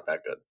 they're just not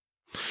that good.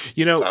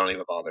 you So I know don't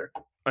even bother.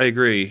 I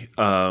agree.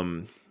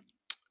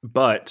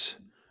 But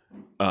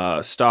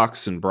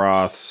stocks and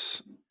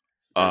broths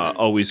Hmm.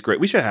 always great.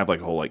 We should have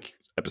like a whole like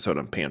episode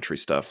on pantry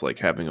stuff, like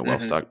having a well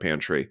Hmm. stocked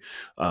pantry.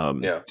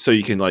 Yeah. So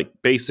you can like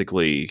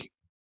basically,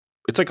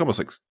 it's like almost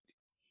like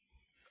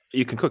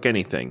you can cook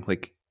anything.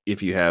 Like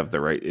if you have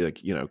the right,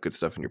 like good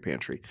stuff in your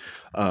pantry.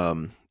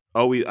 Um,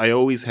 always, I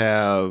always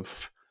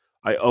have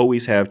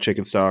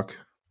chicken stock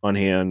on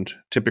hand.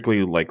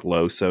 Typically like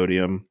low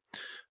sodium.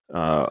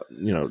 0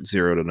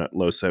 to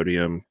low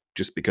sodium,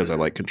 just because I Hmm.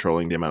 like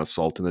controlling the amount of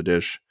salt in the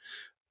dish.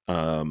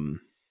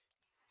 Um,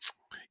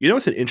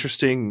 it's an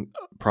interesting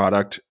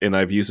product, and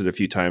I've used it a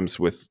few times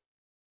with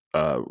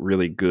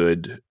really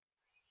good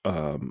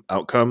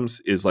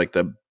outcomes. Is like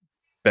the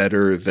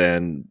better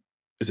than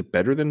is it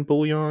better than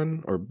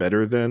bouillon or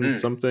better than Mm.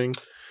 something?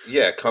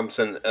 Yeah, it comes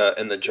in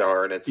the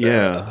jar and it's a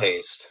Yeah,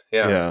 paste.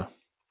 Yeah, yeah,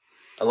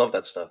 I love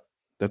that stuff.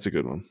 that's a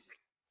good one.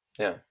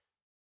 Yeah,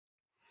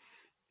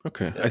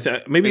 Okay, yeah,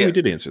 but maybe we yeah,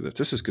 did answer this.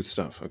 This is good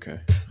stuff.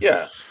 Okay.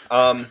 yeah,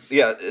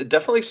 yeah.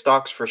 Definitely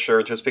stocks for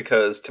sure. Just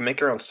because to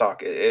make your own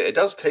stock, it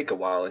does take a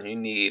while, and you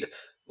need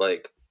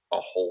like a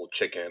whole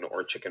chicken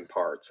or chicken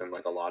parts and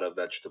like a lot of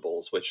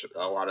vegetables, which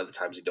a lot of the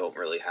times you don't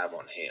really have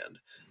on hand.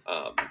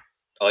 Um,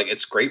 like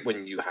it's great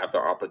when you have the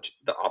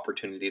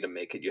opportunity to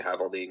make it. You have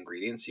all the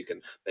ingredients. You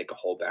can make a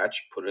whole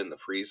batch, put it in the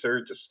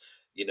freezer. Just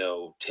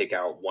take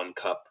out 1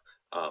 cup.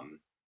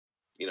 Um,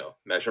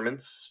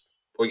 measurements.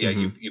 Or yeah,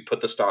 Hmm. you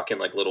put the stock in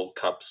like little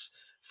cups,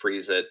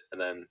 freeze it, and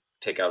then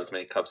take out as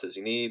many cups as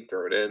you need,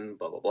 throw it in,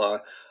 blah blah blah.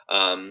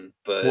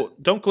 But Well,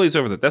 don't glaze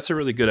over that. That's a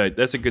really good.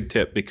 That's a good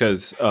tip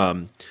because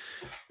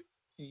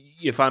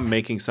if I'm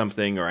making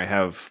something or I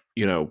have,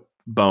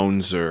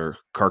 bones or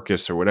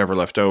carcass or whatever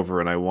left over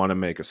and I want to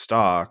make a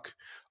stock,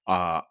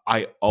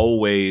 I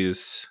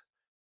always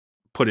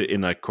put it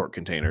in like quart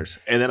containers.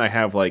 And then I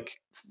have like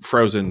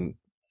frozen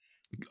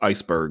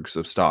icebergs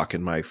of stock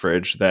in my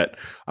fridge that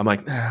I'm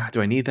like, do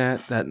I need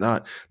that? That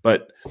not.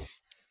 But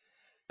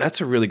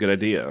that's a really good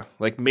idea.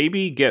 Like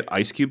maybe get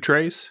ice cube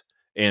trays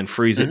and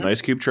freeze it in mhm,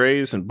 ice cube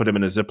trays and put them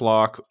in a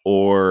Ziploc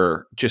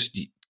or just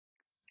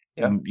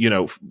yeah,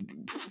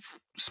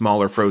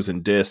 smaller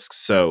frozen discs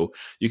so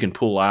you can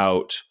pull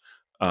out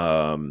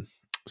um,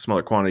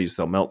 smaller quantities.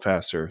 They'll melt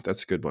faster.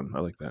 That's a good one. I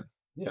like that.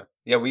 yeah,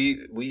 yeah.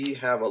 We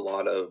have a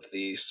lot of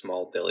the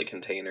small deli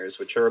containers,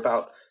 which are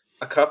about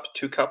a cup,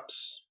 2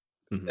 cups,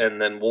 Hmm.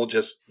 and then we'll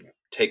just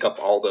take up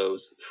all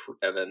those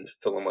and then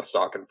fill them with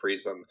stock and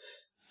freeze them.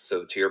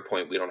 So to your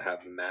point, we don't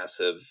have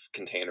massive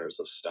containers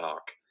of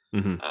stock.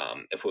 Hmm.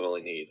 If we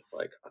only need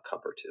like a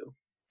cup or two.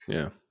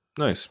 Yeah.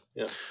 Nice.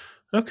 Yeah.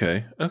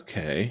 Okay.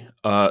 Okay.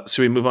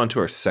 So we move on to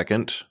our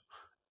second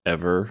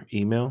ever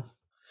email.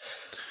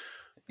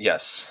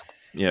 Yes.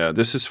 Yeah.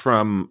 This is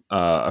from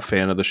a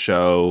fan of the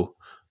show.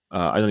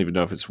 I don't even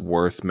know if it's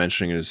worth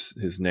mentioning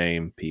his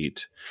name,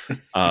 Pete.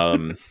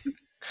 Um,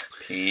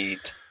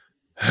 Pete.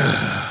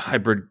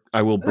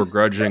 I will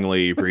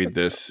begrudgingly read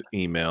this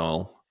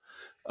email.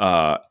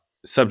 Uh,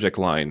 Subject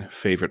line: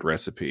 favorite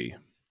recipe.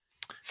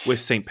 With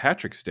St.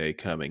 Patrick's Day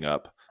coming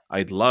up,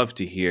 I'd love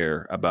to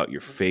hear about your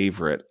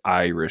favorite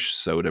Irish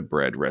soda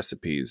bread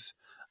recipes.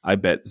 I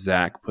bet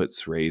Zach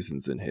puts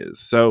raisins in his.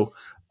 So,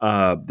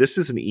 this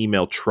is an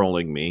email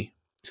trolling me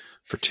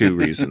for two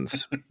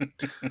reasons,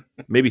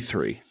 maybe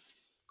three.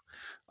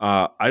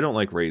 I don't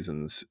like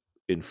raisins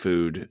in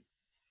food.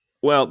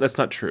 Well, that's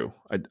not true.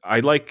 I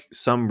like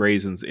some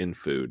raisins in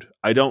food.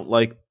 I don't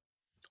like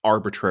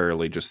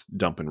arbitrarily just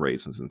dumping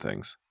raisins in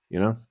things, you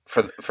know?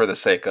 For the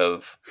sake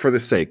of For the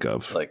sake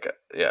of. like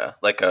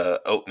like a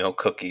oatmeal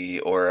cookie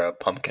or a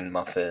pumpkin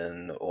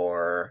muffin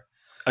or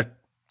A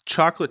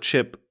chocolate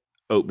chip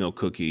oatmeal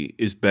cookie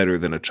is better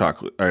than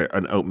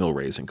an oatmeal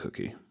raisin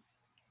cookie,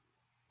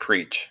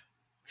 preach.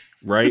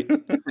 right?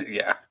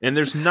 Yeah. And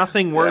there's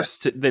nothing Yeah. worse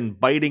than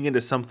biting into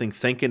something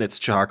thinking it's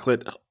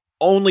chocolate,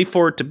 only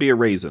for it to be a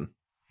raisin.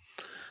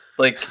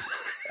 Like,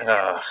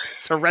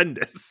 It's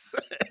horrendous.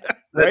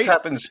 that's Right?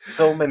 happened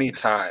so many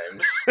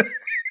times.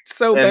 It's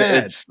so And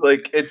bad.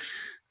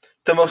 it's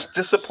the most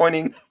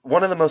disappointing,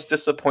 one of the most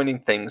disappointing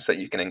things that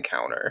you can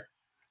encounter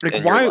Like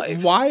in your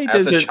life why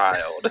as does a it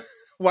child.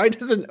 why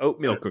does an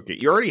oatmeal cookie?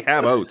 You already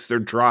have oats, they're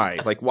dry.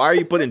 Like why are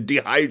you putting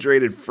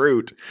dehydrated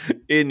fruit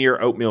in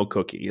your oatmeal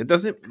cookie? It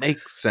doesn't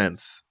make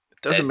sense.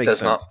 It doesn't It make does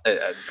sense. not.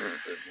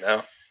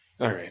 No.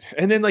 All right.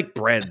 And then like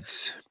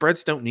breads.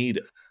 Breads don't need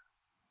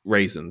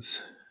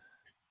raisins.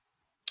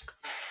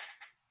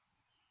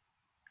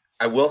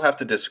 I will have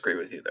to disagree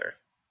with you there.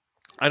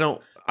 I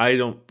don't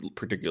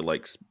particularly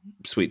like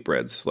sweet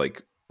breads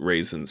like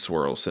raisin,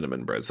 swirl,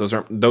 cinnamon breads.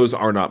 Those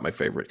are not my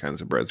favorite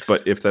kinds of breads,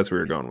 but if that's where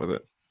you're going with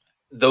it.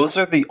 Those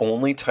are the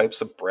only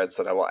types of breads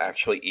that I will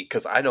actually eat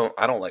because I don't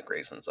like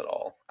raisins at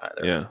all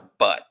either. Yeah.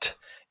 But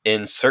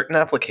in certain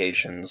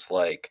applications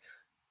like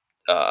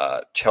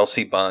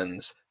Chelsea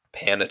buns,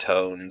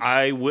 panetones,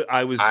 I was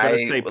going to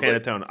say like-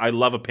 panettone. I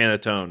love a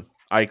panettone.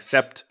 I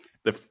accept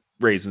the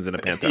raisins in a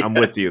panettone. I'm Yeah.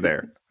 with you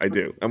there. I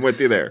do. I'm with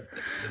you there.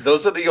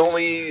 those are the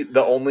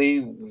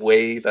only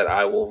way that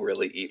I will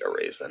really eat a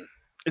raisin.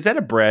 Is that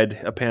a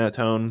bread? A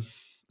panettone?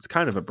 It's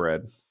kind of a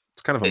bread.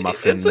 It's kind of a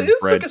muffin It's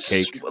bread like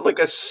cake. like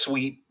a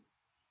sweet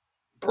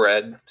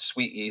bread,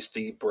 sweet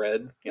yeasty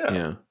bread. Yeah,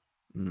 Yeah.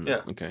 Mm,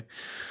 Yeah. Okay.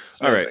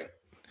 it's All right. amazing.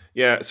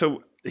 Yeah,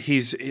 so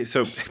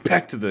so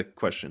back to the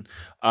question.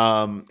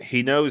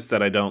 He knows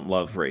that I don't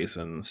love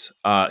raisins.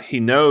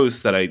 He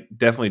knows that I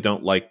definitely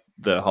don't like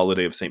the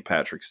holiday of St.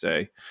 Patrick's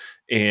Day,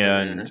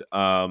 and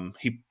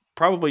he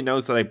probably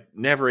knows that I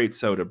never ate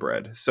soda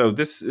bread. So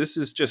this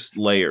is just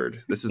layered.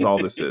 This is all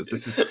this is.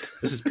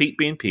 This is Pete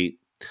being Pete.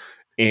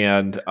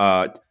 And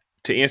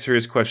to answer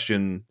his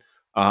question,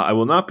 I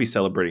will not be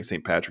celebrating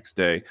St. Patrick's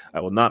Day. I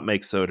will not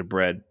make soda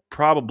bread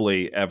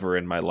probably ever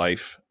in my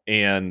life,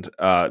 and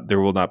there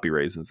will not be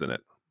raisins in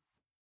it.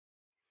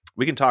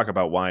 We can talk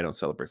about why I don't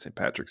celebrate St.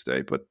 Patrick's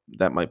Day, but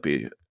that might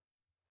be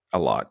a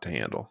lot to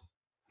handle.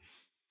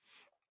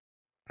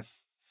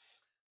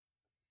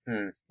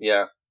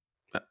 Yeah.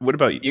 What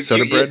about you?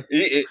 Soda bread?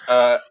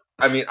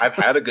 I mean, I've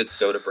had a good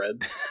soda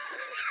bread.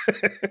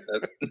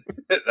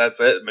 That's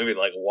it. Maybe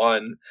like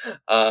one.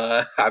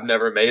 I've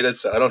never made it,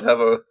 so I don't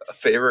have a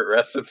favorite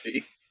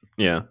recipe.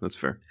 Yeah, that's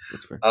fair.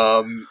 That's fair.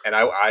 And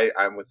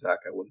I'm with Zach.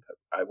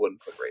 I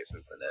wouldn't put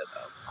raisins in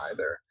it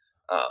either.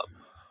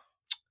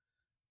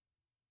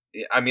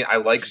 Yeah, I mean, I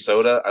like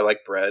soda. I like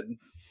bread.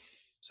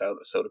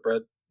 Soda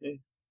bread. Yeah.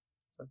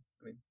 So,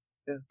 I mean,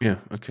 Yeah.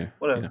 Okay.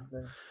 whatever. Yeah.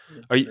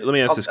 Yeah. Let me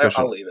ask this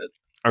question. I'll leave it.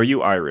 Are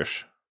you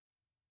Irish?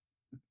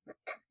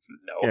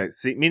 No. Yeah.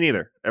 See, me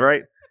neither. All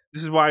right.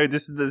 This is why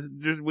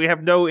we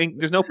have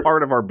there's no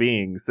part of our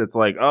beings that's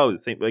like, oh,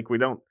 like we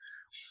don't.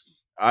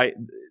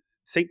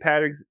 St.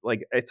 Patrick's, like,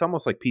 it's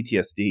almost like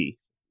PTSD,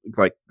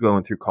 like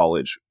going through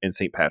college and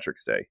St.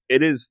 Patrick's Day.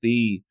 It is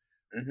the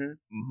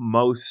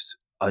most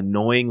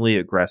annoyingly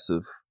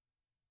aggressive,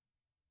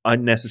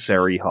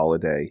 unnecessary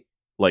holiday,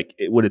 like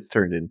what it's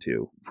turned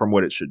into from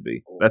what it should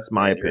be. That's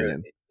my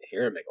opinion.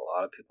 Here to make a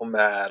lot of people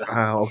mad.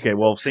 Okay,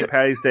 well, St.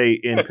 Patty's Day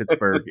in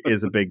Pittsburgh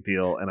is a big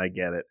deal, and I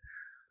get it.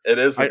 It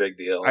is a big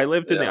deal. I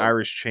lived in the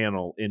Irish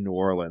Channel in New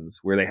Orleans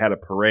where they had a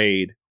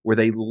parade where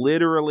they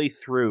literally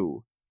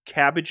threw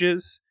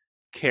cabbages,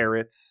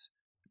 carrots,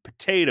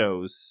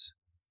 potatoes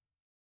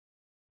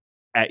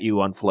at you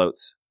on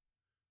floats.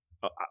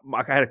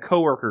 I had a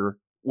coworker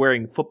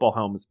wearing football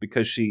helmets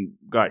because she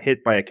got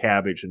hit by a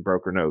cabbage and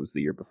broke her nose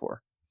the year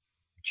before.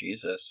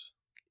 Jesus.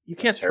 You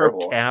can't throw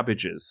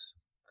cabbages.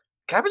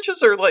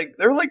 Cabbages are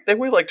they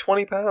weigh like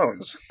 20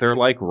 pounds. They're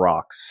like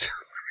rocks.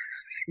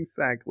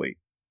 Exactly.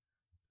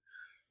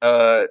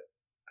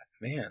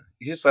 Man,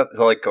 you just have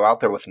to like go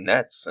out there with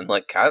nets and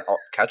like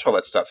catch all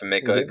that stuff and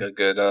make like a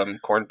good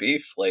corned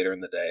beef later in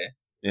the day.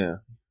 Yeah.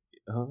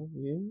 Oh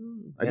yeah.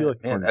 I do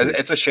like corned beef.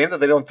 It's a shame that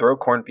they don't throw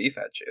corned beef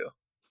at you.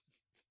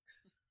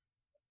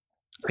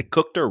 I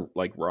cooked her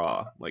like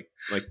raw, like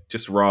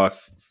just raw,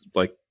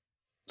 like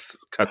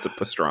cuts of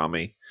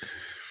pastrami.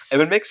 It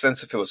would make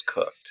sense if it was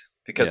cooked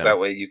because that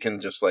way you can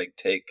just like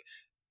take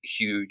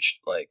huge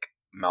like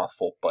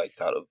mouthful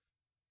bites out of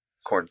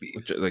corned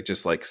beef.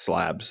 Just like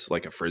slabs,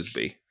 like a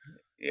frisbee.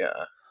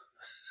 Yeah,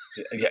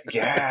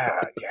 yeah.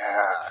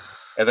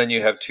 And then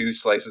you have 2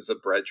 slices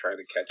of bread trying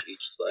to catch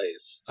each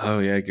slice. Oh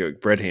yeah, good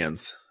bread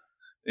hands.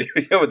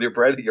 Yeah, with your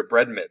bread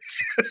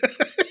mitts.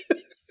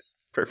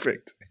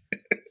 Perfect.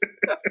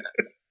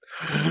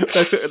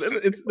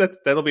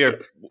 That'll be our,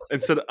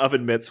 instead of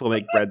oven mitts, we'll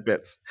make bread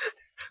bits.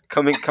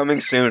 Coming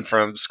soon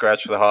from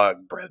Scratch the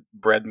Hog, bread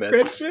mitts.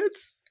 Bread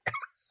mitts.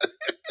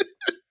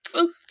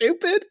 So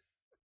stupid.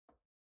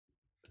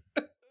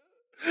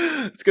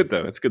 It's good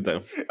though.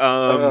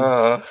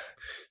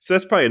 So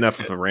that's probably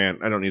enough of a rant.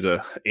 I don't need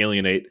to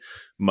alienate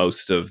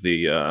most of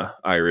the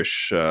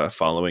Irish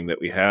following that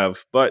we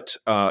have, but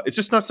it's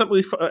just not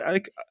something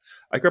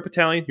I grew up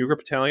Italian. You grew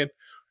up Italian.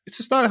 It's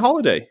just not a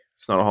holiday.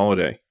 It's not a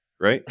holiday,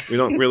 right? We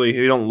don't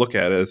look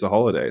at it as a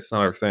holiday. It's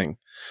not our thing.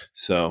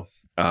 So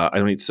I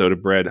don't eat soda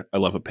bread. I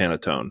love a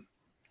panettone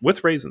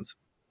with raisins.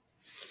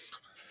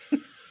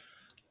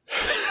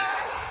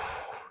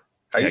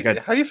 How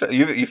do you feel?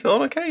 You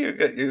feeling okay?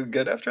 You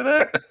good after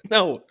that?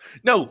 No.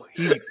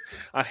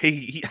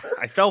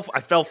 I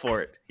fell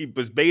for it. He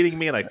was baiting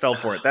me, and I fell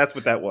for it. That's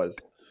what that was.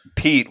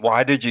 Pete,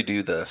 why did you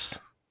do this?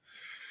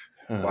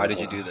 Why did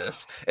you do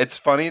this? It's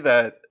funny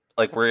that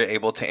like we're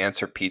able to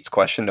answer Pete's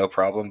question no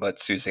problem, but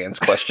Suzanne's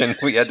question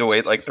we had to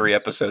wait like 3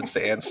 episodes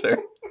to answer.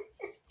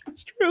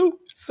 It's true.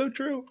 So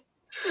true.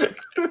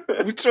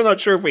 We're still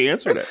not sure if we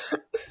answered it.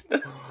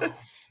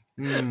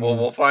 Well,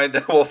 we'll find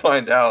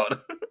out.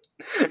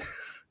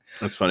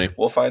 That's funny.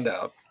 We'll find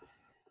out.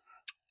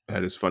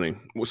 That is funny.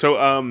 So,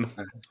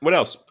 what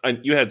else?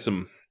 You had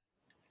some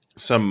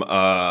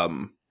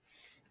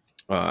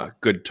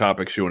good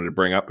topics you wanted to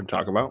bring up and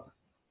talk about.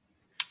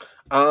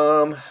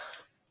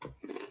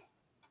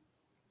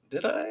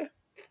 Did I?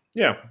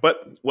 Yeah,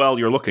 but while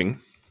you're looking,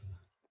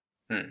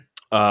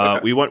 Okay.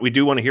 we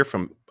do want to hear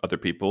from other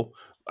people.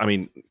 I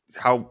mean,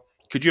 how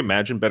could you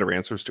imagine better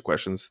answers to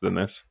questions than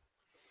this?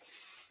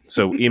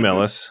 So email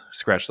us,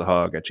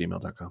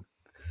 scratchthehog@gmail.com.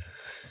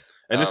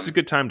 And this is a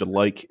good time to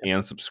like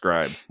and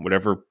subscribe,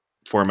 whatever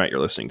format you're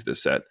listening to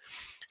this at.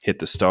 Hit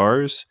the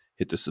stars,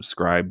 hit the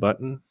subscribe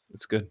button.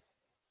 It's good.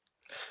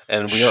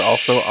 And we are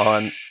also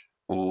on.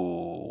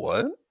 Ooh,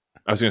 what?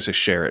 I was going to say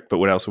share it, but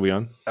what else are we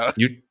on?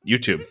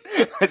 YouTube.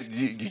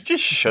 you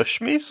just shush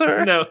me,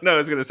 sir? No, I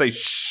was going to say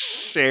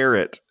share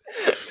it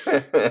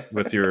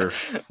with your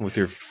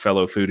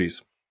fellow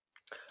foodies.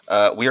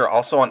 We are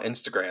also on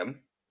Instagram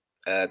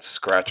at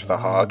Scratch the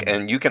Hog,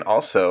 and you can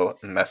also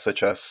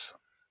message us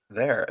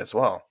there as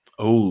well.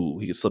 Oh,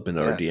 you can slip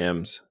into our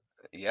DMs.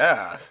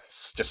 Yeah,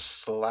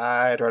 just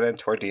slide right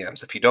into our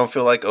DMs. If you don't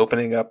feel like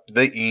opening up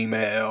the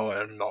email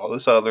and all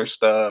this other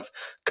stuff,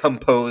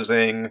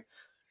 composing,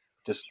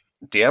 just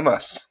DM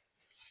us.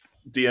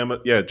 DM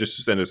it, yeah.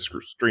 Just send a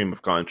stream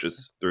of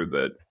conscious through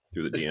the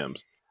DMs.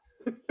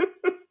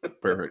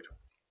 Perfect.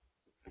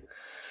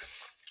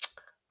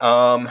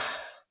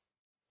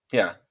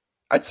 Yeah,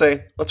 I'd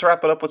say let's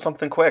wrap it up with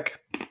something quick.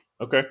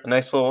 Okay, a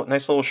nice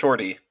little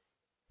shorty.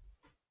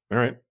 All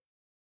right.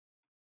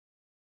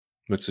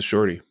 What's the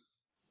shorty?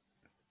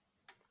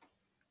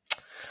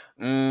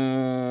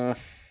 Let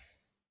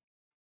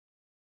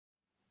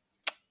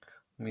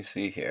me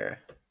see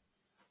here.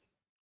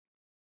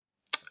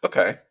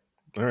 Okay.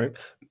 All right.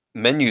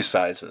 Menu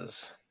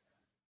sizes.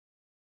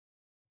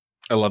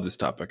 I love this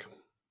topic.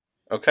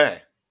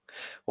 Okay.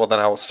 Well, then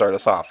I will start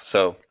us off.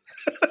 So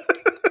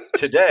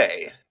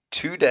today,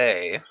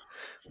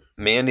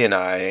 Mandy and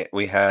I,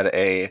 we had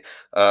a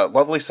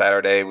lovely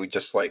Saturday. We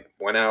just like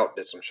went out,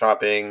 did some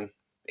shopping,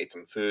 ate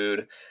some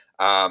food.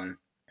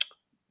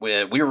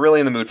 We were really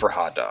in the mood for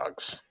hot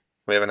dogs.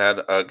 We haven't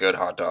had a good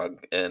hot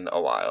dog in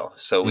a while.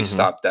 So we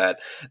stopped at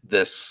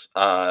this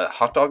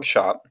hot dog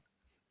shop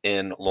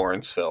in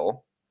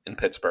Lawrenceville in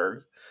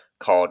Pittsburgh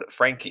called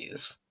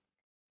Frankie's.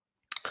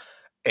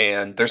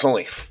 And there's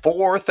only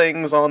 4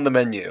 things on the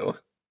menu: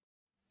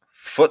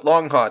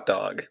 foot-long hot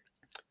dog,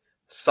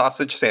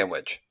 sausage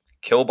sandwich,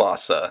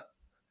 kielbasa,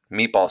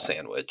 meatball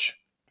sandwich.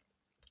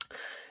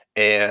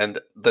 And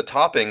the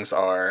toppings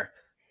are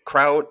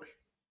kraut,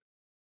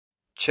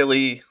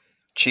 chili,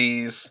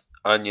 cheese,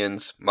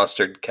 onions,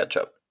 mustard,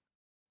 ketchup.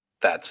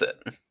 That's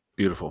it.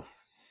 Beautiful.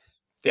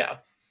 Yeah.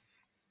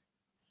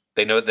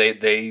 They know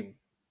they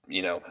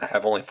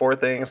have only 4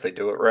 things. They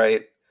do it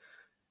right.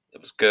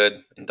 It was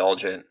good,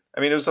 indulgent. I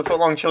mean, it was a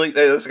foot-long chili.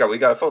 We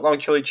got a foot-long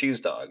chili cheese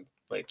dog.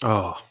 Like,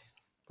 what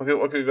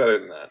could be better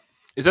than that?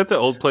 Is that the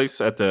old place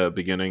at the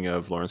beginning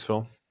of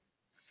Lawrenceville?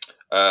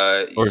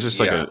 Or is this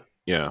like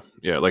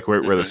like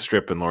where the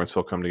Strip and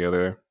Lawrenceville come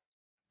together?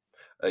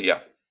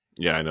 Yeah.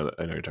 Yeah, I know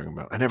what you're talking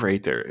about. I never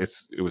ate there.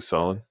 It was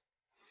solid.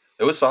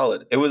 It was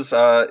solid. It was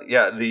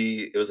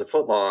it was a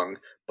foot long,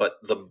 but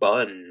the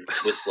bun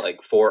was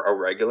like for a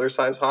regular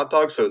size hot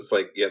dog, so it's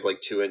like you have like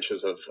 2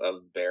 inches of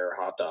bare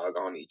hot dog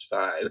on each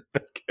side.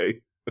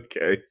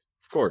 Okay.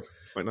 Of course.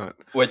 Why not?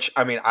 Which,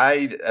 I mean,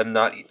 I am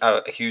not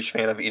a huge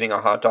fan of eating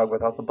a hot dog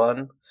without the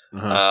bun.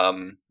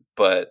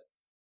 But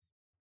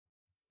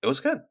it was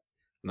good.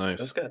 It was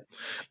Nice. good.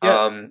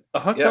 Yeah, a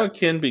hot Yeah. dog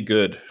can be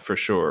good for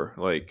sure.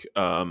 Like,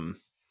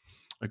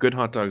 a good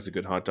hot dog is a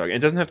good hot dog. And it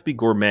doesn't have to be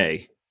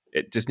gourmet.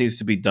 It just needs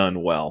to be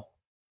done well.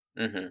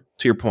 Hmm.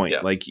 To your point,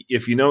 Yeah. like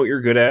if you know what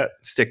you're good at,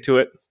 stick to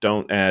it.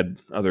 Don't add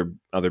other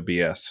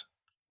BS.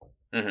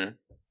 Hmm.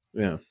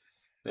 Yeah.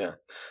 Yeah.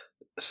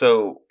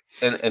 So,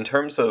 in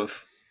terms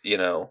of, you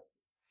know,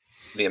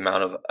 the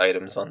amount of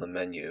items on the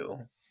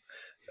menu,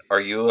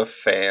 are you a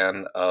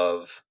fan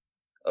of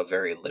a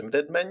very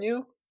limited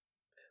menu,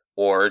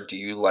 or do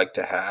you like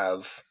to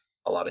have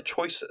a lot of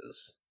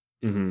choices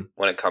Hmm.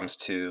 when it comes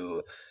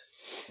to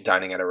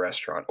dining at a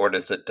restaurant, or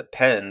does it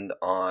depend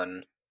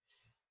on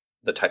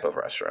the type of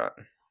restaurant?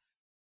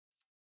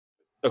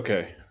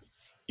 Okay.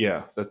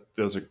 Yeah.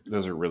 Those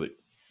are really,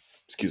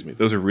 excuse me.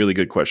 Those are really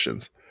good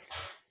questions.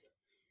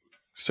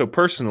 So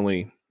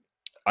personally,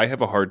 I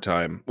have a hard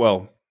time.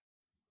 Well,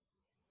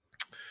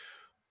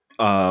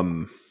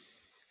 um,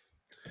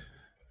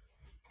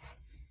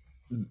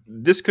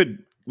 this could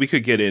we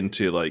could get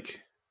into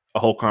like a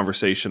whole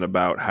conversation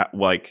about how,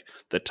 like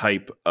the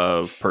type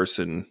of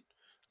person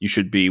you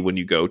should be when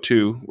you go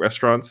to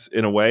restaurants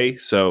in a way.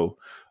 So,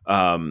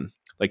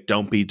 like,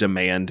 don't be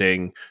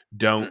demanding.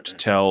 Don't Mm-mm.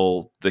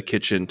 tell the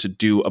kitchen to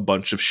do a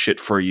bunch of shit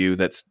for you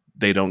that's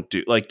they don't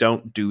do. Like,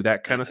 don't do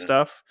that kind of Mm-mm.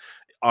 stuff.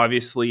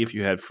 Obviously, if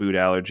you had food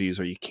allergies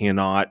or you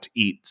cannot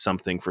eat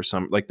something for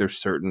some, like,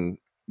 there's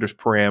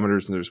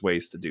parameters and there's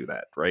ways to do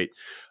that, right?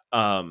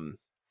 Um,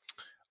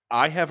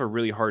 I have a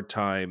really hard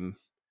time.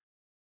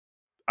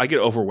 I get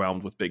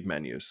overwhelmed with big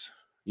menus.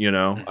 You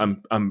know,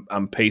 Mm-hmm.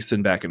 I'm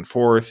pacing back and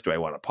forth. Do I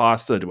want a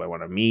pasta? Do I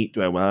want a meat?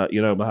 Do I want,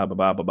 blah blah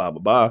blah blah blah blah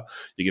blah.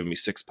 You're giving me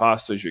six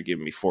pastas. You're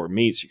giving me four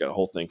meats. You got a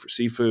whole thing for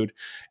seafood,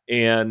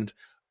 and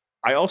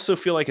I also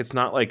feel like it's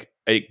not like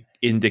a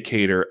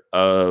indicator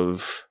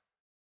of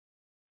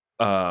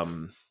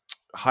um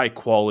high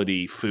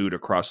quality food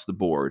across the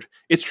board.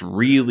 It's Mm-hmm.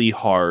 really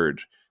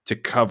hard to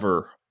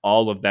cover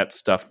all of that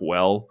stuff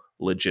well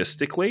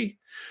logistically.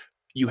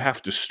 You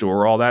have to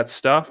store all that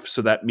stuff.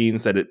 So that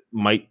means that it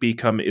might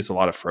become it's a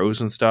lot of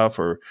frozen stuff,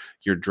 or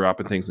you're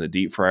dropping things in the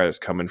deep fryer that's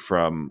coming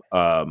from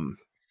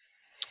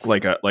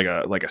like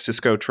a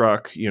Cisco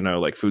truck,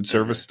 like food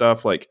service Mm-hmm.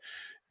 stuff. Like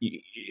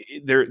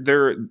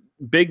they're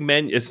big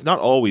menu. It's not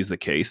always the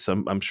case.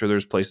 I'm sure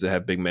there's places that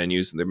have big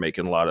menus and they're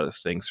making a lot of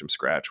things from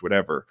scratch,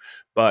 whatever.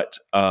 But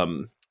I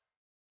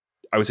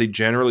would say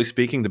generally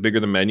speaking, the bigger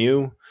the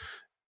menu,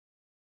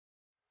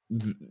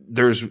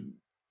 there's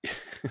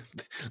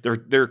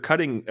they're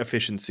cutting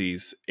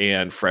efficiencies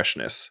and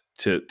freshness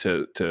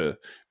to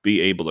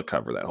be able to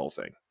cover that whole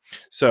thing.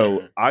 So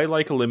Mm-hmm. I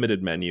like a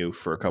limited menu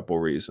for a couple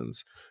of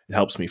reasons. It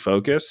helps me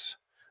focus.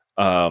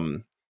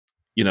 Um,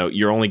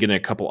 you're only getting a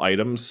couple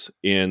items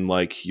in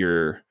like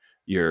your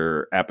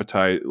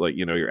appetite, like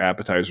your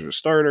appetizers or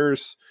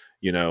starters.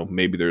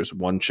 Maybe there's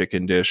one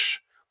chicken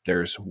dish,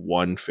 there's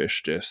one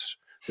fish dish,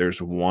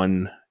 there's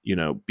one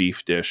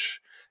beef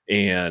dish,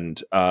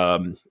 and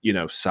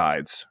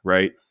sides,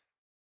 right?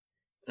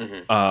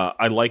 Mm-hmm.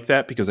 I like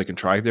that because I can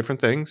try different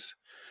things.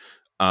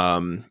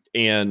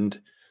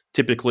 And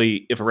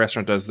typically, if a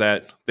restaurant does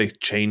that, they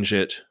change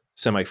it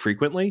semi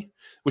frequently,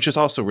 which is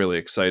also really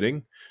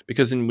exciting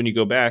because then when you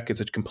go back, it's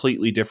a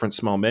completely different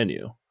small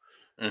menu,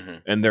 Mm-hmm.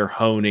 and they're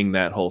honing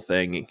that whole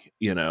thing,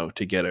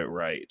 to get it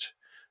right.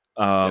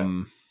 Yeah.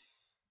 Um,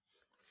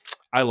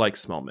 I like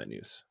small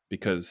menus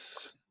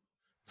because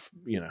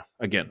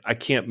again, I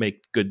can't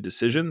make good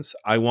decisions.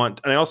 And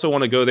I also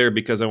want to go there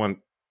because I want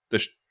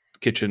the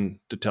kitchen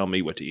to tell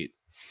me what to eat.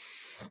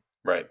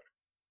 Right.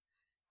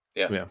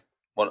 Yeah. Yeah.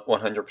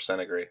 100%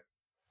 agree.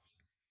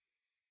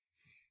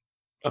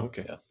 Oh,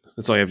 okay. Yeah.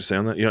 That's all you have to say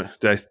on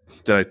that.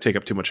 Did I take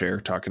up too much air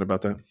talking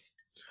about that?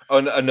 Oh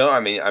no, no, I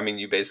mean,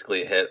 you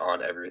basically hit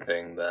on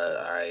everything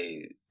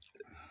that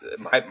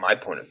my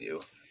point of view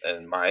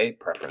and my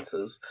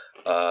preferences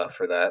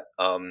for that.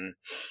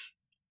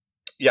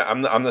 Yeah,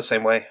 I'm the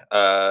same way.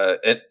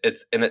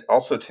 It's and it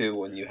also too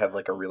when you have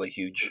like a really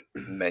huge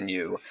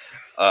menu.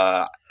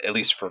 At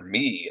least for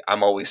me,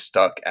 I'm always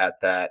stuck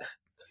at that.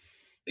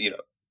 You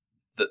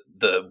know,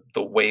 the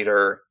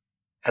waiter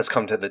has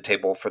come to the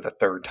table for the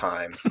third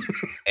time,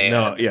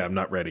 No, and yeah, I'm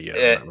not ready yet.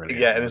 I'm not ready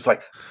yet. yeah, and it's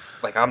like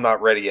I'm not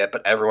ready yet,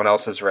 but everyone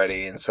else is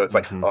ready, and so it's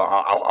like, Hmm. oh,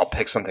 I'll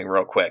pick something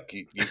real quick.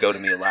 You go to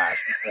me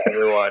last.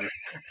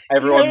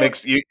 Everyone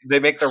makes you. They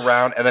make the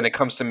round, and then it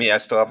comes to me. I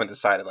still haven't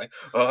decided. Like,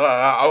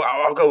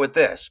 I'll go with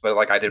this, but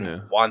like I didn't Yeah,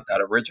 want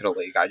that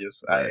originally. right.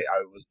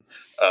 I was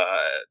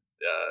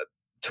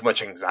too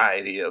much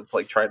anxiety of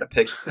like trying to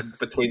pick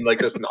between like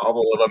this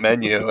novel of a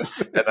menu,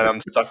 and then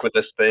I'm stuck with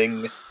this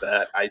thing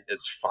that I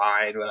is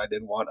fine, but I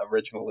didn't want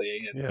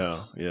originally, and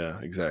Yeah, yeah,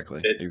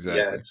 exactly, yeah,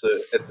 exactly.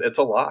 it's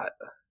a lot.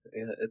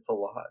 Yeah, it's a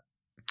lot.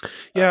 Uh,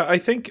 Yeah,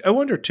 I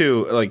wonder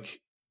too.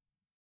 Like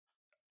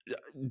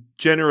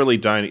generally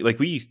dining, like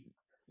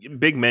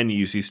big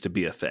menus used to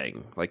be a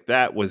thing. Like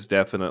that was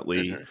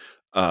definitely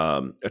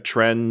mhm, a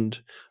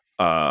trend.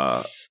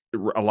 Uh,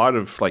 a lot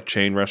of like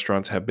chain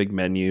restaurants have big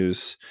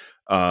menus,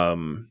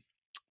 um,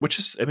 which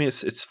is, I mean,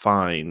 it's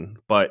fine,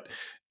 but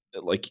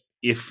like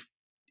if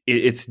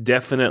it's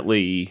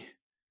definitely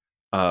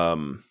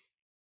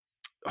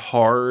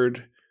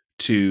hard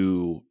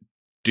to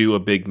do a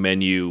big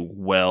menu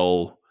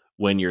well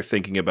when you're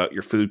thinking about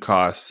your food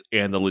costs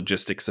and the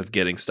logistics of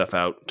getting stuff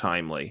out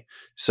timely.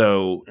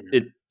 So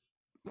it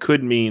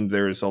could mean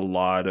there's a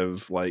lot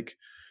of like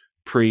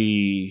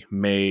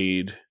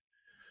pre-made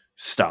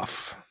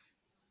stuff,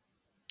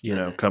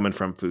 coming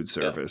from food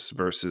service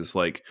versus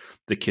like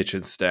the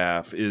kitchen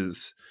staff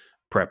is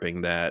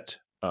prepping that.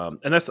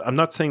 And I'm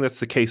not saying that's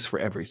the case for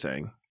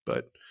everything,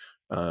 but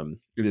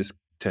it is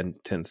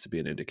tends to be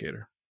an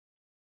indicator.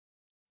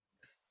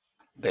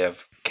 They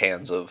have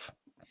cans of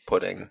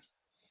pudding.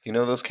 You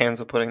know those cans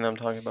of pudding that I'm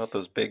talking about?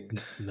 Those big.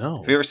 No.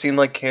 Have you ever seen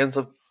like cans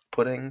of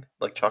pudding,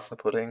 like chocolate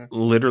pudding?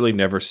 Literally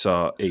never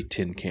saw a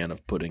tin can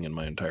of pudding in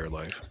my entire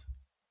life.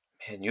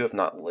 Man, you have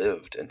not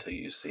lived until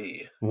you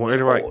see. Where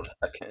do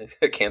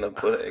a can of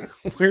pudding?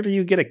 Where do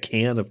you get a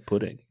can of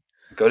pudding?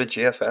 Go to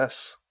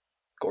GFS,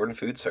 Gordon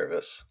Food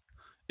Service.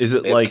 Is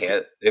it they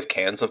have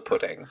cans of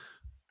pudding?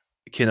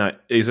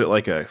 Is it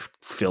like a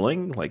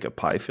filling, like a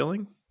pie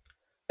filling?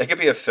 It could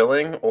be a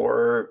filling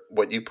or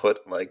what you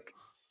put like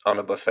on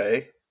a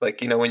buffet. Like,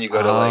 when you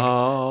go to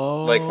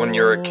like when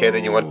you're a kid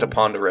and you went to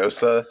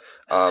Ponderosa,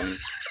 and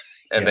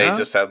they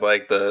just had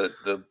like the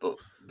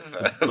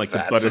like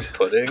vats of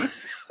pudding.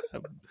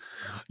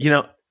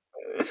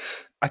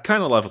 I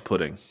kind of love a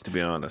pudding, to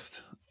be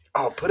honest.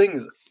 Oh, pudding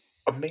is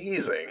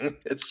amazing.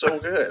 It's so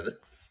good.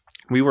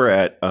 We were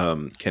at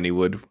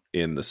Kennywood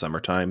in the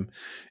summertime,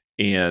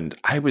 and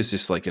I was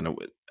just like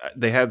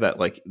they have that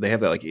like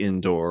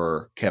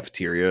indoor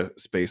cafeteria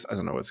space. I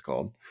don't know what it's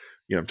called.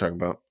 You know what I'm talking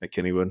about at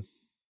Kennywood?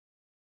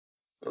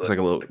 It's like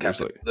a little the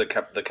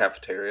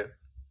cafeteria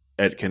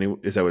at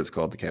Kennywood. Is that what it's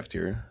called? The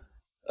cafeteria?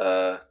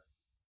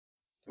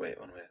 Wait,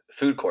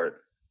 food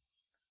court.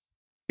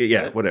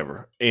 Yeah,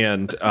 whatever.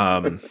 And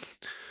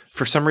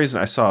for some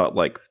reason I saw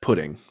like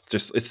pudding.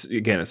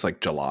 It's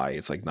like July.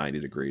 It's like 90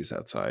 degrees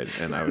outside,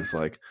 and I was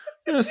like,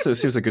 it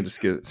seems like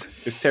it's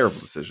a terrible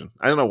decision.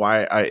 I don't know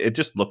why. It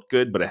just looked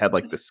good, but it had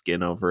like the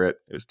skin over it.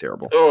 It was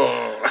terrible.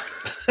 Oh,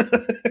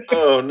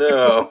 oh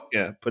no.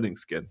 Yeah, pudding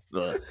skin.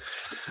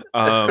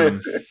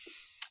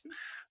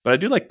 But I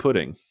do like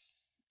pudding.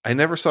 I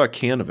never saw a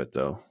can of it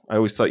though. I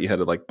always thought you had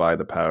to like buy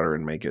the powder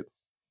and make it.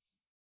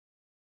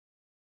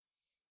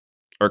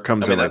 Or it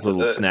comes in like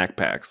little snack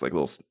packs,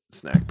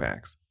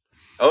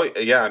 Oh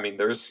yeah,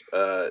 there's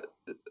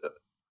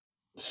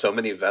so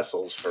many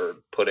vessels for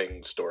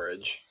pudding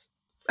storage.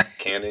 A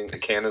can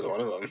is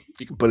one of them.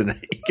 You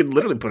can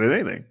literally put in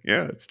anything.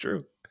 Yeah, it's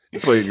true. You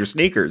put it in your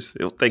sneakers.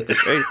 It'll take the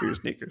shape for your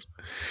sneakers.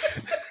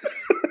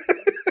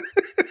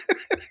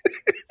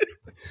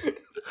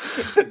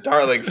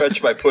 Darling,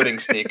 fetch my pudding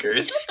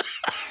sneakers.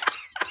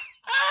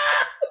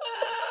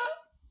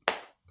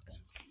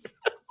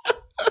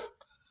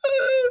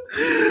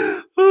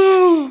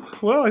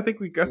 Well, I think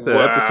we got the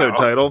episode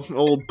title,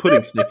 Old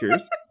Pudding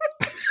Sneakers.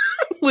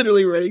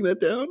 Literally writing that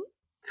down.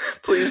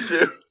 Please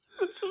do.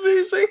 That's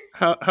amazing.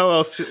 How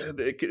else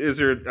is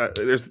there?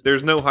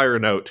 There's no higher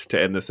note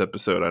to end this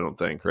episode, I don't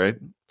think, right?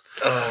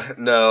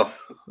 No.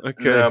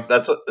 Okay. No,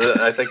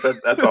 I think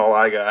that's all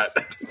I got.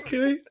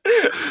 Okay.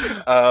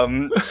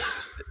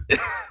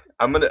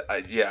 I'm gonna.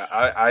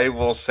 I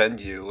will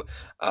send you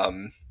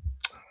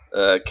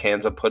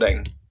cans of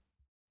pudding.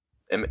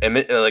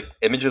 Like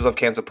images of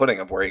cans of pudding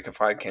of where you can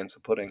find cans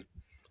of pudding.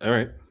 All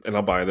right, and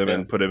I'll buy them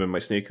and put them in my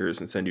sneakers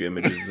and send you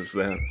images of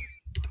that.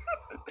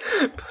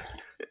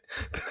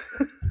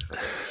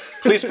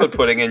 Please put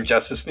pudding in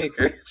just the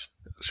sneakers.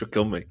 She'll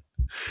kill me.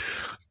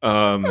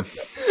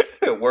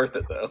 Worth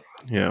it though.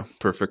 Yeah,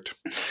 perfect.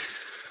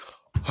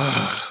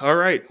 All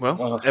right,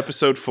 well,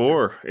 episode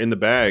 4 in the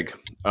bag.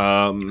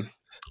 I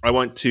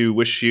want to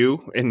wish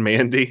you and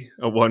Mandy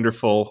a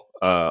wonderful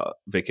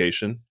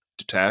vacation.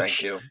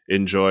 Detach,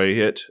 enjoy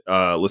it,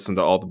 listen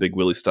to all the Big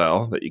Willie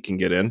style that you can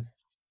get in,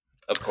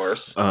 of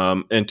course.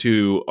 And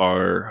to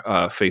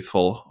our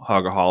faithful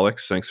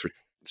hogaholics, thanks for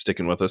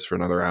sticking with us for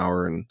another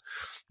hour and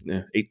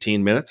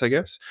 18 minutes, I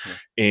guess.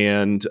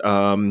 And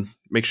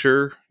make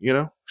sure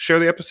share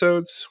the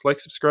episodes,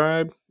 like,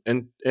 subscribe,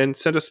 and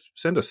send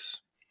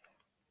us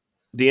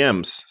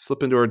DMs.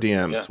 Slip into our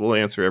DMs. Yeah. We'll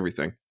answer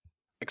everything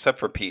except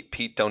for Pete.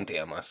 Pete, don't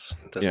DM us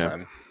this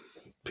time.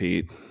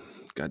 Pete,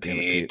 goddamn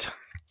Pete.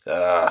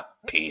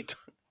 Pete.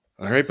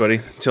 All right,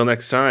 buddy. Till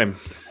next time.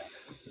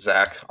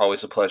 Zach,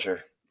 always a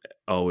pleasure.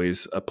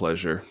 Always a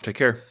pleasure. Take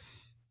care.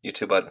 You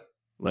too, bud.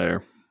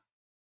 Later.